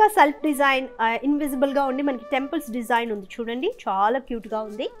స్లైట్గా సెల్ఫ్ డిజైన్ ఇన్విజిబుల్గా ఉండి మనకి టెంపుల్స్ డిజైన్ ఉంది చూడండి, చాలా క్యూట్గా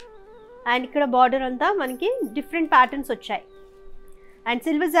ఉంది. అండ్ ఇక్కడ బార్డర్ అంతా మనకి డిఫరెంట్ ప్యాటర్న్స్ వచ్చాయి. అండ్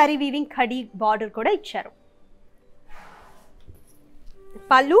సిల్వర్ జారీ వీవింగ్ ఖడీ బార్డర్ కూడా ఇచ్చారు.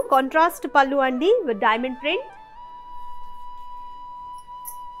 పళ్ళు కాంట్రాస్ట్ పళ్ళు అండి with diamond print.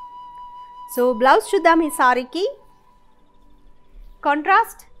 So blouse చూద్దాం ఈ సారీకి.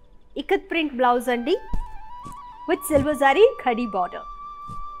 కాంట్రాస్ట్ ఇక్కత్ ప్రింట్ బ్లౌజ్ అండి with silver zari khadi border.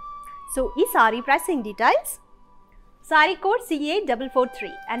 So ఈ sorry pricing details. Sorry code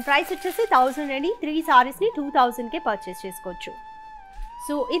CA443 and price వచ్చేసి 1000 అండి. 3 సారీస్ని 2000కే పర్చేస్ చేసుకోవచ్చు.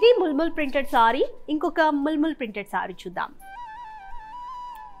 సో ఇది ముల్ముల్ ప్రింటెడ్ సారీ. ఇంకొక ముల్ముల్ ప్రింటెడ్ సారీ చూద్దాం.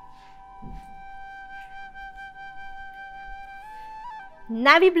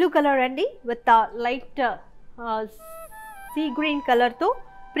 నావీ బ్లూ కలర్ అండి విత్ లైట్ సీ గ్రీన్ కలర్తో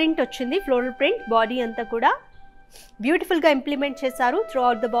ప్రింట్ వచ్చింది, ఫ్లోరల్ ప్రింట్. బాడీ అంతా కూడా బ్యూటిఫుల్గా ఇంప్లిమెంట్ చేశారు through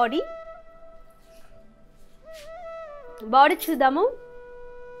out the body. Border చూద్దాము.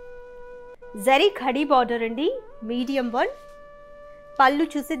 జరీ ఖడీ బార్డర్ అండి, మీడియం వన్. పళ్ళు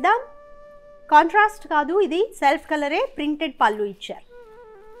చూసిద్దాం. కాంట్రాస్ట్ కాదు, ఇది సెల్ఫ్ కలరే, ప్రింటెడ్ పళ్ళు ఇచ్చారు,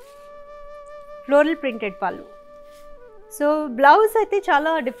 ఫ్లోరల్ ప్రింటెడ్ పళ్ళు. సో బ్లౌజ్ అయితే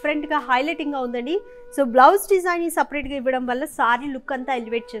చాలా డిఫరెంట్గా హైలైటింగ్గా ఉందండి. సో బ్లౌజ్ డిజైన్ సపరేట్గా ఇవ్వడం వల్ల సారీ లుక్ అంతా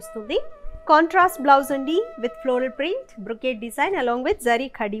ఎలివేట్ చేస్తుంది. కాంట్రాస్ట్ బ్లౌజ్ అండి with floral print, brocade design along with zari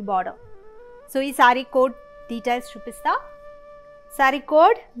khadi border. So ఈ సారీ కోడ్ డీటెయిల్స్ చూపిస్తా. Sorry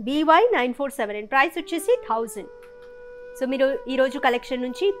code BY947 and price వచ్చేసి 1000. సో మీరు ఈరోజు కలెక్షన్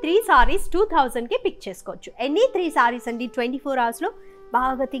నుంచి 3 సారీస్ 2000కే పిక్ చేసుకోవచ్చు. ఎనీ 3 సారీస్ అండి. 24 అవర్స్లో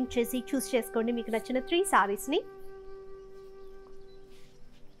బాగా థింక్ చేసి చూస్ చేసుకోండి మీకు నచ్చిన 3 సారీస్ని.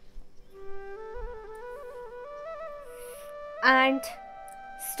 And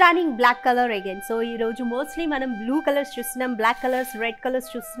stunning black colour again. So ఈరోజు మోస్ట్లీ మనం బ్లూ కలర్స్ చూస్తున్నాం, బ్లాక్ కలర్స్, రెడ్ కలర్స్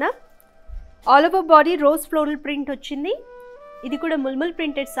చూస్తున్నాం. All over body rose floral print వచ్చింది. ఇది కూడా mulmul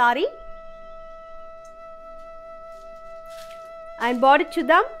printed sorry. And border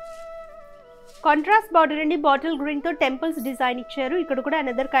చూద్దాం. కాంట్రాస్ట్ బార్డర్ అండి, బాటిల్ గ్రీన్తో టెంపుల్స్ డిజైన్ ఇచ్చారు. ఇక్కడ కూడా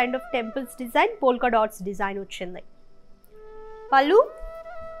another kind of temples design, polka dots design వచ్చింది. పళ్ళు,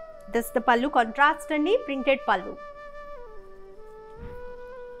 దిస్ ద పళ్ళు, కాంట్రాస్ట్ అండి, ప్రింటెడ్ పళ్ళు.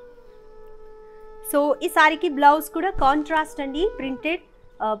 సో ఈ సారీకి బ్లౌజ్ కూడా కాంట్రాస్ట్ అండి, ప్రింటెడ్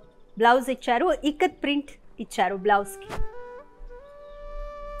బ్లౌజ్ ఇచ్చారు, ఇక్కత్ ప్రింట్ ఇచ్చారు బ్లౌజ్కి.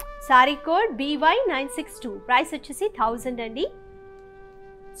 సారీ కోడ్ BY962, ప్రైస్ వచ్చేసి 1000 అండి.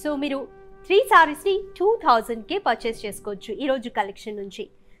 సో మీరు 3 సారీస్ని 2000కే పర్చేస్ చేసుకోవచ్చు ఈరోజు కలెక్షన్ నుంచి.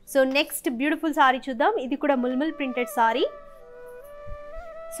 సో నెక్స్ట్ బ్యూటిఫుల్ సారీ చూద్దాం. ఇది కూడా mulmul printed sorry.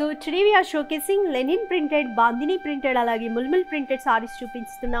 So today we are showcasing Lenin printed, bandhani printed, అలాగే ముల్ముల్ ప్రింటెడ్ సారీస్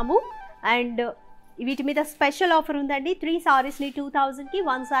చూపిస్తున్నాము. అండ్ వీటి మీద స్పెషల్ ఆఫర్ ఉందండి. 3 సారీస్ని 2000కి,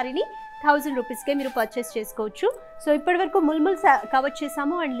 1 సారీని 1000 రూపీస్కే మీరు పర్చేస్ చేసుకోవచ్చు. సో ఇప్పటివరకు ముల్ముల్ కవర్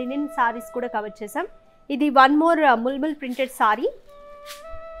చేసాము అండ్ లినిన్ సారీస్ కూడా కవర్ చేసాం. ఇది one more mulmul printed sorry,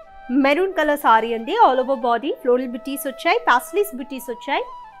 maroon colour sorry అండి. ఆల్ ఓవర్ బాడీ ఫ్లోరల్ బుటీస్ వచ్చాయి, పాస్లీస్ బుటీస్ వచ్చాయి.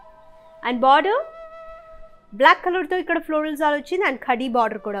 అండ్ బార్డర్ బ్లాక్ కలర్తో ఇక్కడ ఫ్లోరల్ జాల్ వచ్చింది అండ్ ఖడీ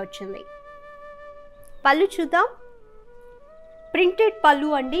బార్డర్ కూడా వచ్చింది. పళ్ళు చూద్దాం. ప్రింటెడ్ పళ్ళు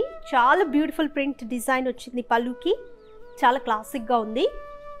అండి, చాలా బ్యూటిఫుల్ ప్రింట్ డిజైన్ వచ్చింది పళ్ళుకి, చాలా క్లాసిక్గా ఉంది.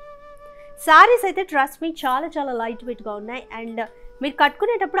 సారీస్ అయితే ట్రస్ట్ మీ చాలా చాలా లైట్ వెయిట్గా ఉన్నాయి అండ్ మీరు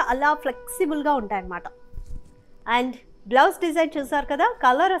కట్టుకునేటప్పుడు అలా ఫ్లెక్సిబుల్గా ఉంటాయి అన్నమాట. అండ్ బ్లౌజ్ డిజైన్ చూసారు కదా,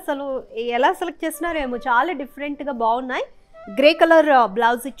 కలర్ అసలు ఎలా సెలెక్ట్ చేస్తున్నారేమో, చాలా డిఫరెంట్గా బాగున్నాయి. గ్రే కలర్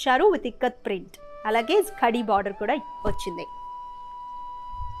బ్లౌజ్ ఇచ్చారు విత్ ఇక్కత్ ప్రింట్, అలాగే ఖడీ బార్డర్ కూడా వచ్చింది.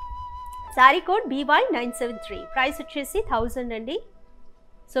 సారీ కోడ్ BY973, ప్రైస్ వచ్చేసి 1000 అండి.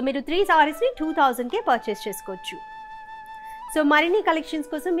 సో మీరు 3 సారీస్ని 2000కే పర్చేస్ చేసుకోవచ్చు. సో మరిన్ని కలెక్షన్స్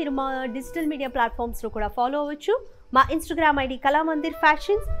కోసం మీరు మా డిజిటల్ మీడియా ప్లాట్ఫామ్స్లో కూడా ఫాలో అవ్వచ్చు. మా Instagram ID Kalamandir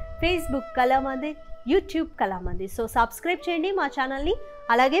fashions, Facebook Kalamandir, YouTube Kalamandir. So subscribe చేయండి మా ఛానల్ని,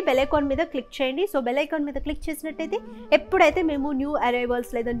 అలాగే బెల్ ఐకాన్ మీద క్లిక్ చేయండి. సో బెల్ ఐకాన్ మీద క్లిక్ చేసినట్టయితే ఎప్పుడైతే మేము న్యూ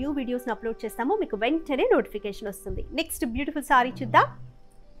అరైవల్స్ లేదా న్యూ వీడియోస్ని అప్లోడ్ చేస్తామో మీకు వెంటనే నోటిఫికేషన్ వస్తుంది. నెక్స్ట్ బ్యూటిఫుల్ సారీ చూద్దాం.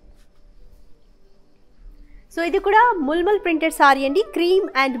 సో ఇది కూడా ముల్ముల్ ప్రింటెడ్ సారీ అండి, cream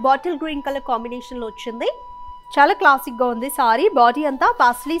and bottle green colour కాంబినేషన్లో వచ్చింది. చాలా క్లాసిక్గా ఉంది సారీ. బాడీ అంతా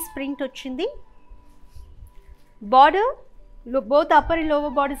పాస్లీస్ ప్రింట్ వచ్చింది. Border both upper and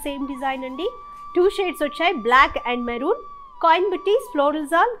lower border same design అండి. 2 షేడ్స్ వచ్చాయి, black and maroon. Coin buttis, floral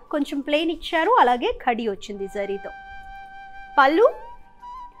జాల్ కొంచెం ప్లెయిన్ ఇచ్చారు, అలాగే ఖడీ వచ్చింది జరీతో. పళ్ళు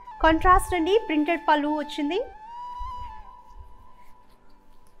కాంట్రాస్ట్ అండి, ప్రింటెడ్ పళ్ళు వచ్చింది.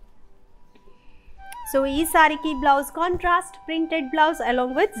 సో ఈ సారీకి blouse contrast printed blouse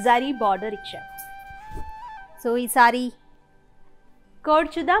along with zari border ఇచ్చారు. సో ఈ సారీ కోడ్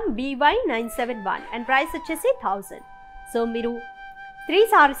చూద్దాం. BY971 అండ్ ప్రైస్ వచ్చేసి 1000. సో మీరు 3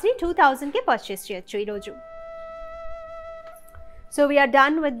 సారీస్ని 2000కే పర్చేస్ చేయొచ్చు ఈరోజు. So we are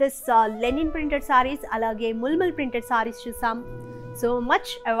done with this Lenin printed saris, అలాగే ముల్ముల్ ప్రింటెడ్ సారీస్ చూసాం. So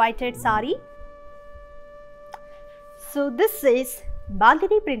much awaited sorry. So this is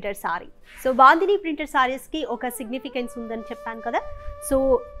bandhani printed sorry. So bandhani printed సారీస్కి ఒక సిగ్నిఫికెన్స్ ఉందని చెప్పాను కదా. సో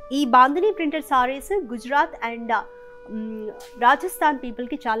ఈ బాంధిని ప్రింటెడ్ సారీస్ గుజరాత్ అండ్ రాజస్థాన్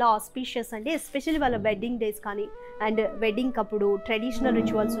పీపుల్కి చాలా ఆస్పీషియస్ అండి. ఎస్పెషల్లీ వాళ్ళ వెడ్డింగ్ డేస్ కానీ అండ్ వెడ్డింగ్ అప్పుడు ట్రెడిషనల్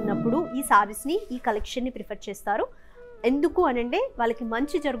రిచువల్స్ ఉన్నప్పుడు ఈ సారీస్ని, ఈ కలెక్షన్ని ప్రిఫర్ చేస్తారు. ఎందుకు అనంటే వాళ్ళకి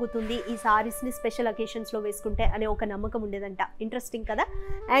మంచి జరుగుతుంది ఈ సారీస్ని స్పెషల్ అకేషన్స్లో వేసుకుంటే అనే ఒక నమ్మకం ఉండేదంట. ఇంట్రెస్టింగ్ కదా.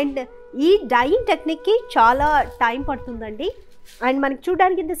 అండ్ ఈ డైయింగ్ టెక్నిక్కి చాలా టైం పడుతుందండి. అండ్ మనకి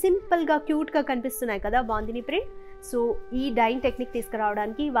చూడడానికి ఇంత సింపుల్గా క్యూట్గా కనిపిస్తున్నాయి కదా బాంధిని ప్రింట్. సో ఈ డైయింగ్ టెక్నిక్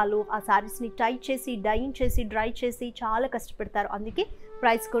తీసుకురావడానికి వాళ్ళు ఆ సారీస్ని టైట్ చేసి, డైయింగ్ చేసి, డ్రై చేసి చాలా కష్టపడతారు. అందుకే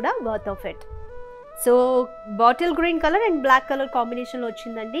ప్రైస్ కూడా worth of it. So bottle green colour and black colour కాంబినేషన్లో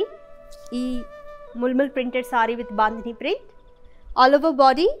వచ్చిందండి ఈ mulmul printed sorry with bandhani print. All over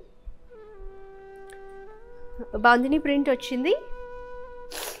body bandhani print వచ్చింది.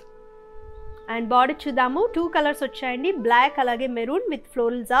 అండ్ బార్డర్ చూద్దాము. 2 కలర్స్ వచ్చాయండి, బ్లాక్ అలాగే మెరూన్ విత్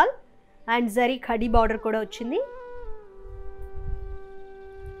ఫ్లోరల్ జాల్ అండ్ జరీ ఖడీ బార్డర్ కూడా వచ్చింది.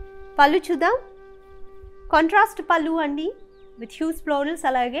 పళ్ళు చూద్దాం. కాంట్రాస్ట్ పళ్ళు అండి విత్ హ్యూజ్ ఫ్లోరల్స్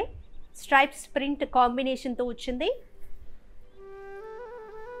అలాగే స్ట్రైప్స్ ప్రింట్ కాంబినేషన్తో వచ్చింది.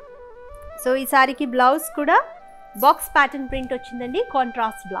 సో ఈ సారీకి బ్లౌజ్ కూడా బాక్స్ ప్యాటర్న్ ప్రింట్ వచ్చిందండి,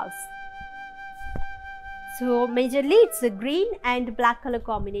 contrast blouse. So majorly it's green and black colour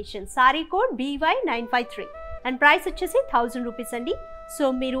combination. Sorry code BY953 and price వచ్చేసి 1000 రూపీస్ అండి. సో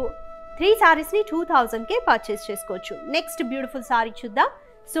మీరు 3 సారీస్ని 2000కే పర్చేస్ చేసుకోవచ్చు. నెక్స్ట్ బ్యూటిఫుల్ సారీ చూద్దాం.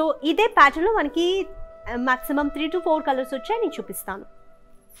 సో ఇదే ప్యాటర్న్లో మనకి మాక్సిమం 3 to 4 కలర్స్ వచ్చాయి, నేను చూపిస్తాను.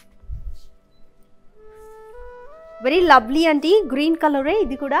 వెరీ లవ్లీ అండి, గ్రీన్ కలరే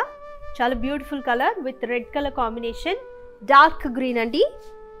ఇది కూడా, చాలా beautiful colour with red colour combination. Dark green అండి,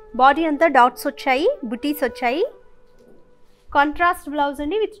 బాడీ అంతా డాట్స్ వచ్చాయి, బుటీస్ వచ్చాయి. కాంట్రాస్ట్ బ్లౌజ్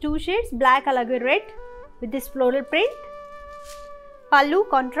అండి విత్ 2 షేడ్స్, బ్లాక్ అలాగే red with this floral print. పళ్ళు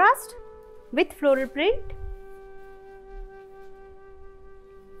కాంట్రాస్ట్ విత్ ఫ్లోరల్ ప్రింట్.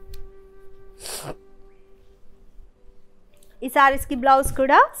 ఈ సారీస్కి బ్లౌజ్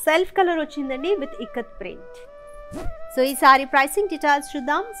కూడా సెల్ఫ్ కలర్ వచ్చిందండి విత్ ఇక్కత్ ప్రింట్. సో ఈ సారీ ప్రైసింగ్ డీటెయిల్స్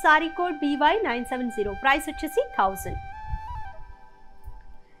చూద్దాం. సారీ కోడ్ BY970, ప్రైస్ వచ్చేసి 1000.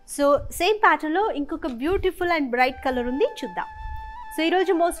 సో సేమ్ ప్యాటర్న్లో ఇంకొక బ్యూటిఫుల్ అండ్ బ్రైట్ కలర్ ఉంది, చూద్దాం. సో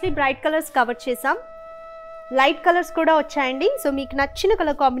ఈరోజు మోస్ట్లీ బ్రైట్ కలర్స్ కవర్ చేసాం, లైట్ కలర్స్ కూడా వచ్చాయండి. సో మీకు నచ్చిన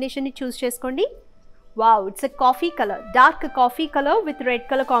కలర్ కాంబినేషన్ని చూస్ చేసుకోండి. Wow, it's a coffee colour, dark coffee colour with red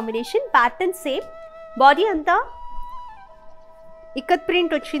colour combination. Pattern same, body అంతా ఇక్కత్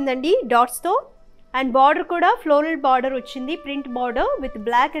ప్రింట్ వచ్చిందండి డాట్స్తో. అండ్ బార్డర్ కూడా ఫ్లోరల్ బార్డర్ వచ్చింది, print border with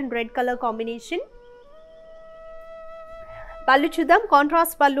black and red colour combination. పళ్ళు చూద్దాం.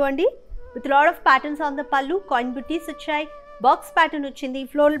 కాంట్రాస్ట్ పళ్ళు అండి with lot of patterns on the పళ్ళు. Coin బుటీస్ వచ్చాయి, బాక్స్ ప్యాటర్న్ వచ్చింది,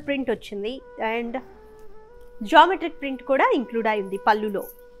 ఫ్లోరల్ ప్రింట్ వచ్చింది అండ్ జామెట్రిక్ ప్రింట్ కూడా ఇంక్లూడ్ అయి ఉంది పళ్ళులో.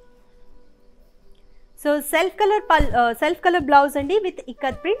 సో సెల్ఫ్ కలర్ బ్లౌజ్ అండి విత్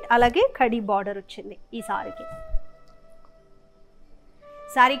ఇక్కత్ ప్రింట్ అలాగే ఖడీ బార్డర్ వచ్చింది ఈ సారీకి.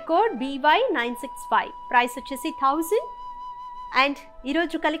 సారీ కోడ్ BY965, ప్రైస్ వచ్చేసి 1000. అండ్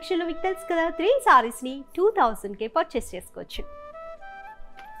ఈరోజు కలెక్షన్లో మీకు తెలుసు కదా 3 సారీస్ని 2000కే పర్చేస్ చేసుకోవచ్చు.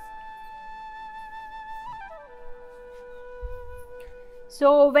 So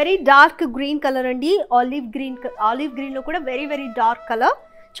very dark green colour అండి, ఆలివ్ గ్రీన్లో కూడా వెరీ వెరీ డార్క్ కలర్.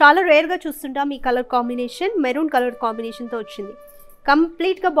 చాలా రేర్గా చూస్తుంటాం ఈ కలర్ కాంబినేషన్. మెరూన్ కలర్ కాంబినేషన్తో వచ్చింది.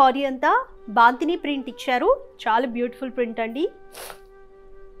 కంప్లీట్గా బాడీ అంతా బాంధిని ప్రింట్ ఇచ్చారు, చాలా బ్యూటిఫుల్ ప్రింట్ అండి.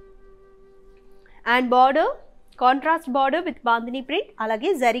 And border contrast border with bandhani print అలాగే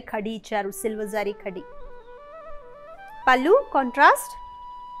జరీ ఖడీ ఇచ్చారు, సిల్వర్ జరీ ఖడీ. పళ్ళు కాంట్రాస్ట్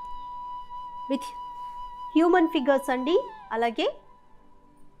విత్ హ్యూమన్ ఫిగర్స్ అండి అలాగే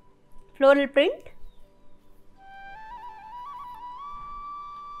ఫ్లోరల్ ప్రింట్.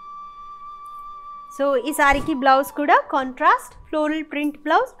 సో ఈ సారీకి బ్లౌజ్ కూడా contrast floral print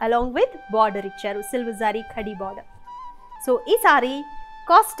blouse along with border ఇచ్చారు, silver zari khadi border. So ఈ sorry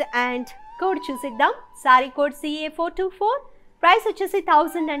cost and code చూసిద్దాం. Sorry code CA424, price వచ్చేసి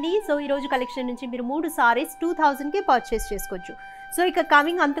 1000 అండి. సో ఈరోజు కలెక్షన్ నుంచి మీరు 3 సారీస్ 2000కే పర్చేస్ చేసుకోవచ్చు. సో ఇక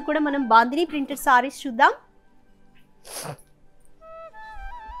కమింగ్ అంతా కూడా మనం బాంధిని ప్రింటెడ్ సారీస్ చూద్దాం.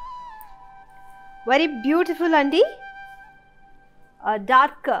 వెరీ బ్యూటిఫుల్ అండి,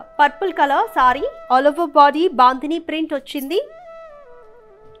 dark purple colour sorry, all over body bandhani print వచ్చింది.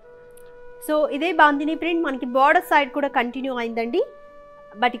 సో ఇదే బాంధిని ప్రింట్ మనకి బార్డర్ సైడ్ కూడా కంటిన్యూ అయిందండి.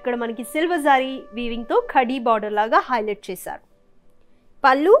 బట్ ఇక్కడ మనకి సిల్వర్ జరీ వీవింగ్తో ఖడీ బార్డర్ లాగా హైలైట్ చేశారు.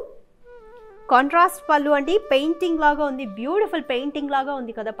 పళ్ళు కాంట్రాస్ట్ పళ్ళు అండి, పెయింటింగ్ లాగా ఉంది, బ్యూటిఫుల్ పెయింటింగ్ లాగా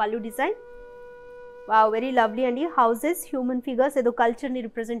ఉంది కదా పళ్ళు డిజైన్. వావ్, వెరీ లవ్లీ అండి. హౌసెస్, హ్యూమన్ ఫిగర్స్ ఏదో కల్చర్ని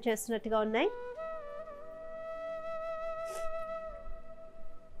రిప్రజెంట్ చేస్తున్నట్టుగా ఉన్నాయి.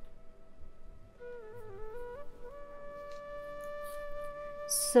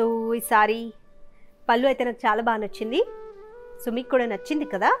 సో ఈ సారీ పళ్ళు అయితే నాకు చాలా బాగా నచ్చింది. సో మీకు కూడా నచ్చింది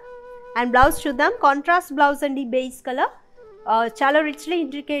కదా. అండ్ బ్లౌజ్ చూద్దాం. కాంట్రాస్ట్ బ్లౌజ్ అండి, బేస్ కలర్, చాలా రిచ్లీ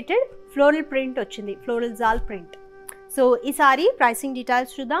ఇంట్రికేటెడ్ ఫ్లోరల్ ప్రింట్ వచ్చింది, ఫ్లోరల్ జాల్ ప్రింట్. సో ఈ సారీ ప్రైసింగ్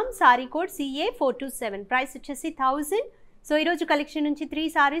డీటెయిల్స్ చూద్దాం. సారీ కోడ్ CA427, ప్రైస్ వచ్చేసి 1000. సో ఈరోజు కలెక్షన్ నుంచి 3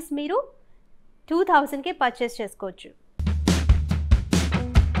 సారీస్ మీరు 2000కే పర్చేస్ చేసుకోవచ్చు.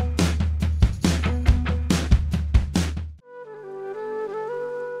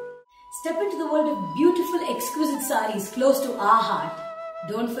 Step into the world of beautiful, exquisite sarees close to our heart.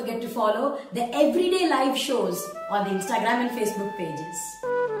 Don't forget to follow the everyday live shows on the Instagram and Facebook pages.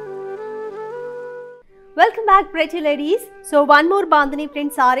 Welcome back, pretty ladies. So one more Bandhani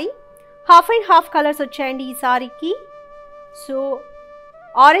print saree. Half and half colors వచ్చాయండి ఈ సారీకి. So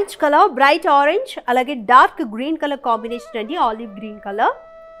orange colour, bright orange, అలాగే dark green colour combination అండి, olive green colour.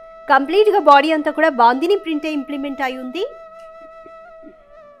 కంప్లీట్గా body అంతా కూడా bandhani ప్రింటే implement అయి ఉంది.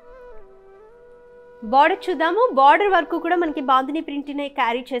 బార్డర్ చూద్దాము. బార్డర్ వరకు కూడా మనకి బాందిని ప్రింట్నే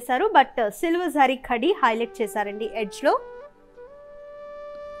క్యారీ చేశారు, but silver zari khadi highlight చేశారండి ఎడ్జ్లో.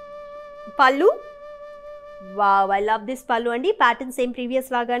 పళ్ళు, వావ్, ఐ లవ్ దిస్ పళ్ళు అండి. ప్యాటర్న్ సేమ్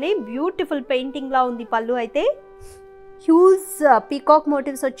ప్రీవియస్ లాగానే బ్యూటిఫుల్ పెయింటింగ్ లా ఉంది పళ్ళు అయితే. హ్యూజ్ పీకాక్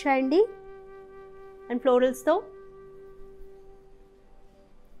మోటివ్స్ వచ్చాయండి అండ్ ఫ్లోరల్స్తో.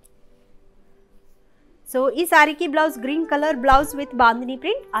 సో ఈ సారీకి blouse green colour blouse with bandhani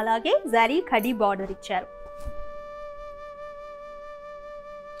print, అలాగే జరీ ఖడీ బార్డర్ ఇచ్చారు.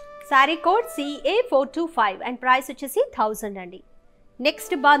 Sorry code CA425 and price వచ్చేసి 1000 అండి.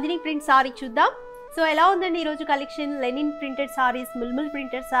 నెక్స్ట్ బాందిని ప్రింట్ సారీ చూద్దాం. సో ఎలా ఉందండి ఈరోజు collection? Lenin printed saris, mulmul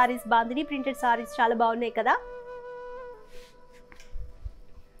printed saris, bandhani printed saris చాలా బాగున్నాయి కదా.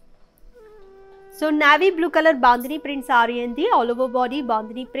 So navy blue colour bandhani print sorry అండి, all over body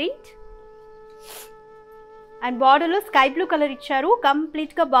bandhani print and బార్డర్లో స్కై బ్లూ కలర్ ఇచ్చారు.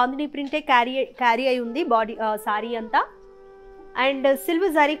 కంప్లీట్గా బాందిని ప్రింటే క్యారీ అయి ఉంది బాడీ సారీ అంతా. అండ్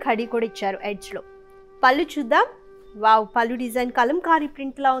సిల్వర్ జరీ ఖడీ కూడా ఇచ్చారు ఎడ్జ్లో. పళ్ళు చూద్దాం. వావ్, పళ్ళు డిజైన్ కలంకారీ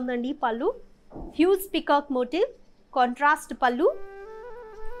ప్రింట్లా ఉందండి పళ్ళు. హ్యూజ్ పికాక్ మోటివ్, కాంట్రాస్ట్ పళ్ళు.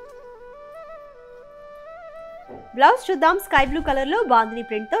 బ్లౌజ్ చూద్దాం. స్కై బ్లూ కలర్లో బాందిని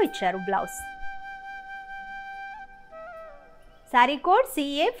ప్రింట్తో ఇచ్చారు blouse. Sorry code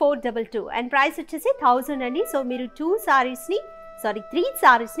CA422 and price వచ్చేసి 1000 అండి. సో మీరు 3 సారీస్ని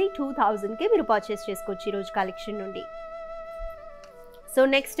 2000కి మీరు పర్చేస్ చేసుకోవచ్చు ఈరోజు కలెక్షన్ నుండి. So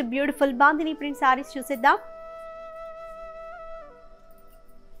next beautiful bandhani print saris చూసేద్దాం.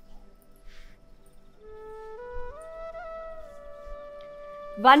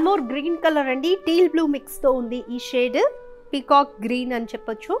 వన్ మోర్ గ్రీన్ కలర్ అండి, టీల్ బ్లూ మిక్స్తో ఉంది ఈ షేడ్, పీకాక్ గ్రీన్ అని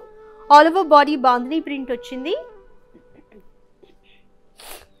చెప్పొచ్చు. All over body bandhani print వచ్చింది.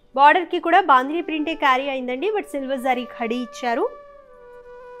 బార్డర్కి కూడా బాందిని ప్రింటే క్యారీ అయిందండి, బట్ సిల్వర్ జరీ ఖడీ ఇచ్చారు.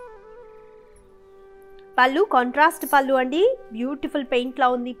 పళ్ళు కాంట్రాస్ట్ పళ్ళు అండి, బ్యూటిఫుల్ పెయింట్లా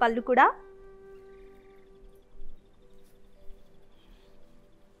ఉంది పళ్ళు కూడా.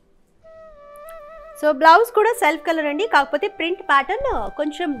 సో బ్లౌజ్ కూడా సెల్ఫ్ కలర్ అండి, కాకపోతే ప్రింట్ ప్యాటర్న్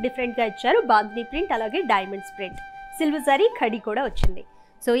కొంచెం డిఫరెంట్గా ఇచ్చారు. బాందిని ప్రింట్ అలాగే diamonds print, silver zari khadi కూడా వచ్చింది.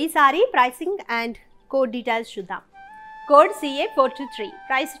 సో ఈ sorry pricing and code details చూద్దాం. కోడ్ CA423,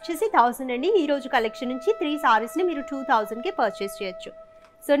 ప్రైస్ వచ్చేసి 1000 అండి. ఈరోజు కలెక్షన్ నుంచి 3 సారీస్ని మీరు 2000కి పర్చేస్ చేయొచ్చు.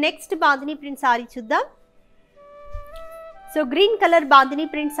 So next bandhani print sorry చూద్దాం. So green colour bandhani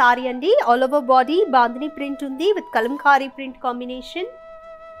print sorry అండి, all over body bandhani print ఉంది with Kalamkari print combination.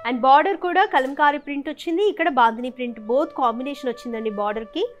 And border కూడా కలంకారీ ప్రింట్ వచ్చింది, ఇక్కడ బాందిని ప్రింట్ బోత్ కాంబినేషన్ వచ్చిందండి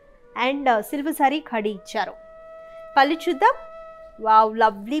బార్డర్కి. అండ్ సిల్వర్ సారీ ఖడీ ఇచ్చారు. పళ్ళు చూద్దాం. వావ్,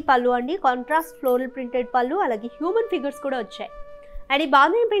 లవ్లీ పళ్ళు అండి, కాంట్రాస్ట్ ఫ్లోరల్ ప్రింటెడ్ పళ్ళు, అలాగే హ్యూమన్ ఫిగర్స్ కూడా వచ్చాయి. అండ్ ఈ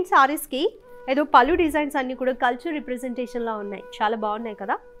బాందిని ప్రింట్ సారీస్కి ఏదో పళ్ళు డిజైన్స్ అన్నీ కూడా కల్చర్ రిప్రజెంటేషన్లా ఉన్నాయి, చాలా బాగున్నాయి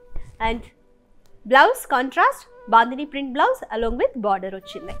కదా. And blouse contrast bandhani print blouse along with border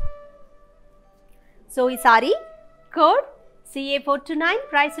వచ్చింది. సో ఈ సారీ కోడ్ CA429,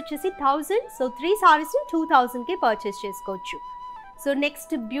 ప్రైస్ వచ్చేసి 1000. సో 3 సారీస్ని 2000కి పర్చేస్ చేసుకోవచ్చు. So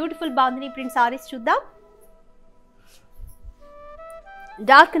next beautiful bandhani print saris చూద్దాం.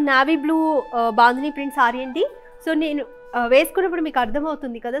 Dark navy blue bandhani print sorry అండి. సో నేను వేసుకున్నప్పుడు మీకు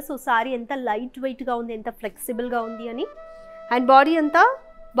అర్థమవుతుంది కదా, సో సారీ ఎంత లైట్ వెయిట్గా ఉంది, ఎంత ఫ్లెక్సిబుల్గా ఉంది అని. అండ్ బాడీ అంతా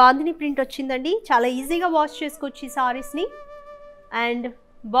బాందిని ప్రింట్ వచ్చిందండి, చాలా ఈజీగా వాష్ చేసుకోవచ్చు ఈ సారీస్ని. అండ్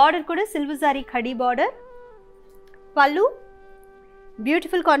బార్డర్ కూడా సిల్వర్ జరీ ఖడీ బార్డర్. పళ్ళు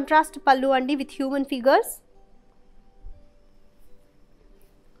బ్యూటిఫుల్ కాంట్రాస్ట్ పళ్ళు అండి విత్ హ్యూమన్ ఫిగర్స్.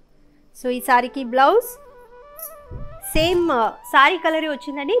 సో ఈ సారీకి బ్లౌజ్ సేమ్ సారీ కలరే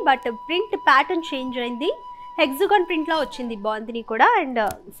వచ్చిందండి, బట్ ప్రింట్ ప్యాటర్న్ చేంజ్ అయింది. హెక్సాగాన్ ప్రింట్లా వచ్చింది బాందిని కూడా. And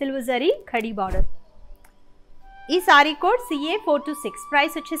silver zari khadi border. ఈ సారీ కోడ్ CA426,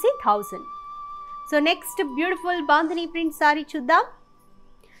 ప్రైస్ వచ్చేసి 1000. So next beautiful bandhani print sorry చూద్దాం.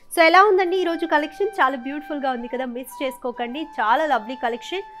 సో ఎలా ఉందండి ఈరోజు కలెక్షన్? చాలా బ్యూటిఫుల్గా ఉంది కదా, మిస్ చేసుకోకండి. చాలా lovely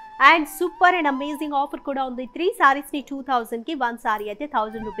collection and super and amazing offer కూడా ఉంది. 3 సారీస్ని 2000కి, 1 సారీ అయితే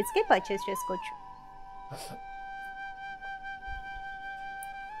 1000 రూపీస్కి పర్చేస్ చేసుకోవచ్చు.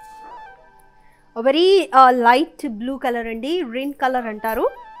 వెరీ లైట్ బ్లూ కలర్ అండి, రిన్ కలర్ అంటారు,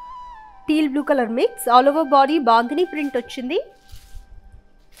 teal blue colour mix. All over body bandhani print వచ్చింది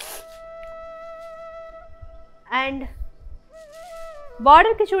అండ్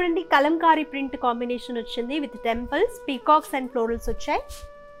బార్డర్కి చూడండి కలంకారీ ప్రింట్ కాంబినేషన్ వచ్చింది with temples, peacocks and florals వచ్చాయి.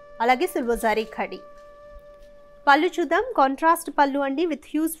 అలాగే సిల్వర్ జరీ ఖడి. పళ్ళు చూద్దాం. కాంట్రాస్ట్ పళ్ళు అండి with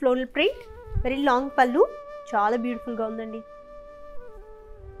huge floral print, very long పళ్ళు, చాలా బ్యూటిఫుల్గా ఉందండి.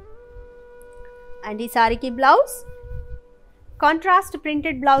 అండ్ ఈ సారీకి బ్లౌజ్ కాంట్రాస్ట్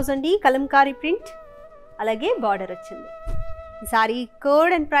ప్రింటెడ్ బ్లౌజ్ అండి, కలంకారీ ప్రింట్, అలాగే బార్డర్ వచ్చింది. ఈ సారీ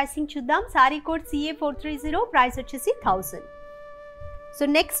కోడ్ అండ్ ప్రైసింగ్ చూద్దాం. సారీ కోడ్ CA430, ప్రైస్ వచ్చేసి 1000. సో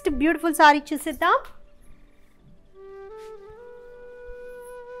నెక్స్ట్ బ్యూటిఫుల్ సారీ చూసేద్దాం.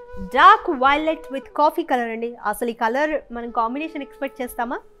 Dark violet with coffee colour అండి. అసలు ఈ కలర్ మనం కాంబినేషన్ ఎక్స్పెక్ట్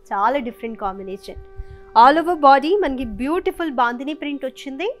చేస్తామా? చాలా different combination. All over body మనకి బ్యూటిఫుల్ బాంధనీ ప్రింట్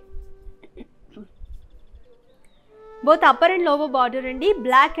వచ్చింది. Both upper and lower border అండి.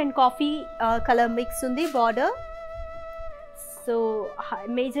 Black and coffee colour mix ఉంది border. So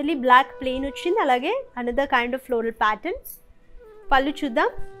majorly black plain వచ్చింది, అలాగే another kind of floral pattern. పళ్ళు చూద్దాం.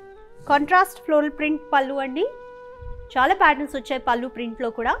 కాంట్రాస్ట్ ఫ్లోరల్ ప్రింట్ పళ్ళు అండి, చాలా ప్యాటర్న్స్ వచ్చాయి పళ్ళు ప్రింట్లో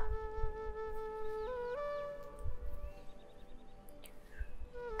కూడా.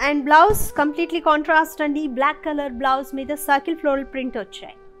 అండ్ బ్లౌజ్ కంప్లీట్లీ కాంట్రాస్ట్ అండి, బ్లాక్ కలర్ బ్లౌజ్ మీద సర్కిల్ ఫ్లోరల్ ప్రింట్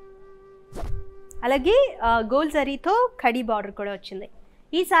వచ్చాయి, అలాగే గోల్డ్ జరీతో ఖడీ బార్డర్ కూడా వచ్చింది.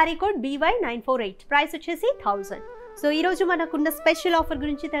 ఈ సారీ కోడ్ BY948, ప్రైస్ వచ్చేసి 1000. సో ఈరోజు మనకున్న స్పెషల్ ఆఫర్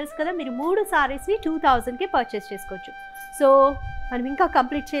గురించి తెలుసు కదా, మీరు 3 సారీస్ని 2000కి పర్చేస్ చేసుకోవచ్చు. సో మనం ఇంకా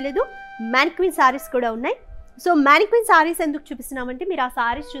కంప్లీట్ చేయలేదు, మ్యానిక్విన్ సారీస్ కూడా ఉన్నాయి. సో మ్యానిక్విన్ సారీస్ ఎందుకు చూపిస్తున్నామంటే, మీరు ఆ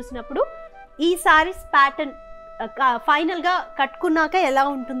సారీస్ చూసినప్పుడు ఈ సారీస్ ప్యాటర్న్ ఫైనల్గా కట్టుకున్నాక ఎలా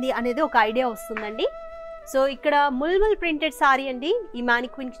ఉంటుంది అనేది ఒక ఐడియా వస్తుందండి. సో ఇక్కడ ముల్ముల్ ప్రింటెడ్ సారీ అండి, ఈ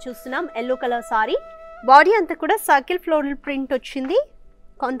మ్యానిక్విన్కి చూస్తున్నాం. ఎల్లో కలర్ సారీ, బాడీ అంతా కూడా సర్కిల్ ఫ్లోరల్ ప్రింట్ వచ్చింది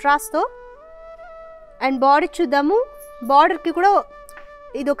కాంట్రాస్ట్తో. అండ్ బార్డర్ చూద్దాము. బార్డర్కి కూడా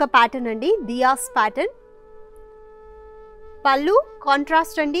ఇది ఒక ప్యాటర్న్ అండి, దియాస్ ప్యాటర్న్. పళ్ళు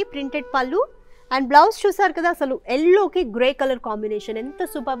కాంట్రాస్ట్ అండి, ప్రింటెడ్ పళ్ళు. అండ్ బ్లౌజ్ చూసారు కదా, అసలు ఎల్లోకి గ్రే కలర్ కాంబినేషన్ ఎంత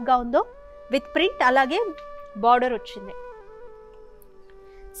సూపర్గా ఉందో విత్ ప్రింట్, అలాగే బార్డర్ వచ్చింది.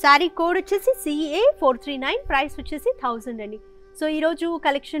 శారీ కోడ్ వచ్చేసి CA439, ప్రైస్ వచ్చేసి 1000 అండి. సో ఈరోజు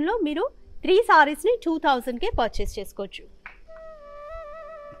కలెక్షన్లో మీరు 3 సారీస్ని 2000కే పర్చేస్ చేసుకోవచ్చు.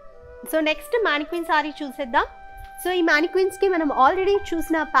 సో నెక్స్ట్ మ్యానిక్విన్ సారీ చూసేద్దాం. సో ఈ మ్యానిక్విన్స్కి మనం ఆల్రెడీ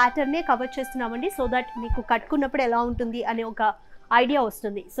చూసిన ప్యాటర్నే కవర్ చేస్తున్నామండి, సో దట్ మీకు కట్టుకున్నప్పుడు ఎలా ఉంటుంది అనే ఒక ఐడియా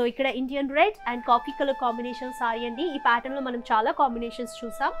వస్తుంది. సో ఇక్కడ Indian red and coffee colour combination sorry అండి. ఈ ప్యాటర్న్లో మనం చాలా కాంబినేషన్స్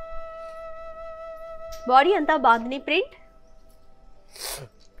చూసాం. బాడీ అంతా బాంధనీ ప్రింట్.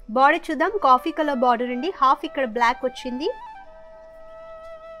 బార్డర్ చూద్దాం. కాఫీ కలర్ బార్డర్ అండి, హాఫ్ ఇక్కడ బ్లాక్ వచ్చింది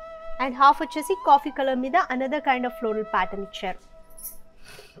అండ్ హాఫ్ వచ్చేసి కాఫీ కలర్ మీద another kind of floral pattern ఇచ్చారు.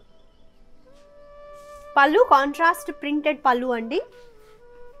 పళ్ళు కాంట్రాస్ట్ ప్రింటెడ్ పళ్ళు అండి.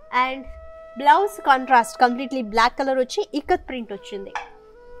 And blouse contrast completely black colour వచ్చి ఇక్కత్ ప్రింట్ వచ్చింది.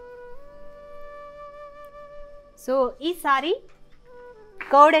 సో ఈ సారీ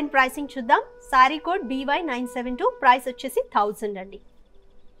కోడ్ అండ్ ప్రైసింగ్ చూద్దాం. సారీ కోడ్ BY972, ప్రైస్ వచ్చేసి 1000 అండి.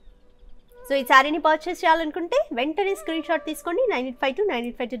 సో ఈ సారీని పర్చేస్ చేయాలనుకుంటే వెంటనే స్క్రీన్ షాట్ తీసుకోండి,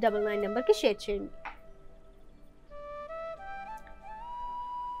 9852985299 నెంబర్కి షేర్ చేయండి.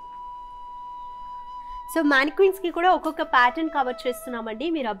 సో మ్యానిక్విన్స్కి కూడా ఒక్కొక్క ప్యాటర్న్ కవర్ చేస్తున్నామండి.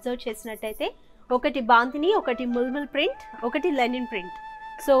 మీరు అబ్జర్వ్ చేసినట్టయితే ఒకటి బాంధిని, ఒకటి ముల్ముల్ ప్రింట్, ఒకటి Lenin print.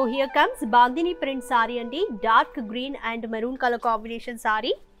 So here comes bandhani print sorry అండి, dark green and maroon colour combination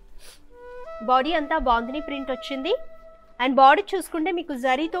sorry. Body అంతా బాంధిని ప్రింట్ వచ్చింది. అండ్ బాడీ చూసుకుంటే మీకు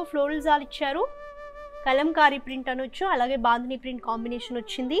జరీతో ఫ్లోరల్ జాల్ ఇచ్చారు, కలంకారీ ప్రింట్ అనొచ్చు, అలాగే బాంధిని ప్రింట్ కాంబినేషన్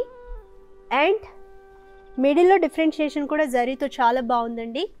వచ్చింది. అండ్ మిడిల్లో డిఫరెన్షియేషన్ కూడా జరీతో చాలా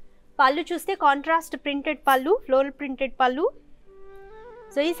బాగుందండి. పళ్ళు చూస్తే కాంట్రాస్ట్ ప్రింటెడ్ పళ్ళు, ఫ్లోరల్ ప్రింటెడ్ పళ్ళు.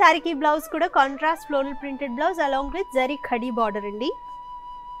 సో ఈ సారీకి బ్లౌజ్ కూడా contrast floral printed blouse along with zari khadi border అండి.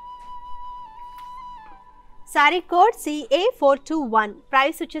 సారీ కోడ్ CA421,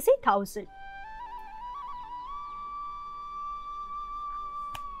 ప్రైస్ వచ్చేసి 1000.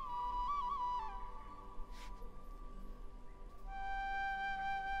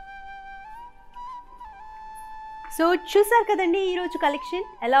 సో చూసారు కదండి ఈరోజు కలెక్షన్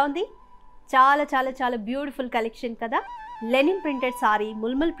ఎలా ఉంది, చాలా చాలా చాలా బ్యూటిఫుల్ కలెక్షన్ కదా. Lenin printed sorry,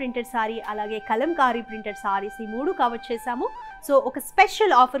 ముల్మల్ printed sorry, అలాగే కలంకారీ ప్రింటెడ్ సారీస్ ఈ 3 కవర్ చేసాము. సో ఒక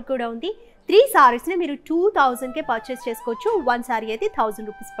స్పెషల్ ఆఫర్ కూడా ఉంది. 3 సారీస్ని మీరు 2000కే పర్చేస్ చేసుకోవచ్చు. 1 సారీ అయితే 1000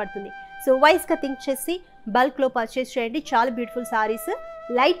 రూపీస్ పడుతుంది. సో వైస్గా థింక్ చేసి బల్క్లో పర్చేస్ చేయండి. చాలా బ్యూటిఫుల్ సారీస్,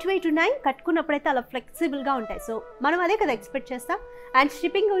 లైట్ వెయిట్ ఉన్నాయి, కట్టుకున్నప్పుడైతే అలా ఫ్లెక్సిబుల్గా ఉంటాయి. సో మనం అదే కదా ఎక్స్పెక్ట్ చేస్తాం. And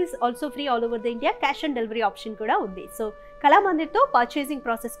shipping is also free all over the India. Cash on delivery option కూడా ఉంది. సో కళామందిర్తో పర్చేసింగ్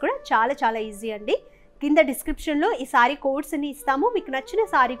ప్రాసెస్ కూడా చాలా చాలా ఈజీ అండి. కింద డిస్క్రిప్షన్లో ఈ సారీ కోడ్స్ అన్ని ఇస్తాము. మీకు నచ్చిన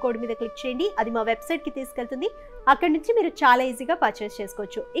సారీ కోడ్ మీద క్లిక్ చేయండి, అది మా వెబ్సైట్కి తీసుకెళ్తుంది. అక్కడి నుంచి మీరు చాలా ఈజీగా పర్చేస్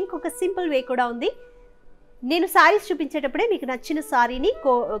చేసుకోవచ్చు. ఇంకొక సింపుల్ వే కూడా ఉంది. నేను సారీస్ చూపించేటప్పుడే మీకు నచ్చిన సారీని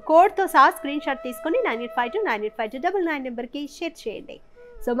కోడ్తో సహా స్క్రీన్ షాట్ తీసుకొని 9852985299 నెంబర్కి షేర్ చేయండి.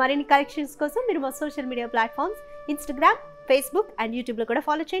 సో మరిన్ని కలెక్షన్స్ కోసం మీరు మా social media platforms Instagram, Facebook and యూట్యూబ్లో కూడా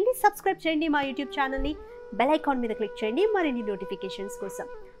ఫాలో చేయండి. సబ్స్క్రైబ్ చేయండి మా యూట్యూబ్ ఛానల్ని. బెల్ ఐకాన్ మీద క్లిక్ చేయండి మరిన్ని నోటిఫికేషన్స్ కోసం.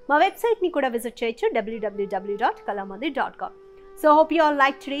 మా వెబ్సైట్ని కూడా విజిట్ చేయొచ్చు, www.kalamandir.com. So hope you all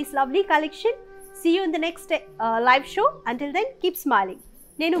like today's lovely collection. See you in the next live show. Until then, keep smiling.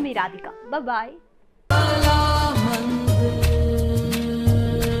 Nenu mi Radhika. Bye-bye.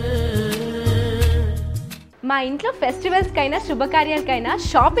 మా ఇంట్లో ఫెస్టివల్స్కైనా శుభకార్యాలకైనా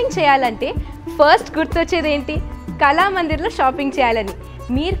షాపింగ్ చేయాలంటే ఫస్ట్ గుర్తొచ్చేది ఏంటి? కళామందిర్లో షాపింగ్ చేయాలని.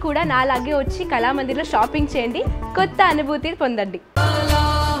 మీరు కూడా నాలాగే వచ్చి కళామందిర్లో షాపింగ్ చేయండి, కొత్త అనుభూతిని పొందండి.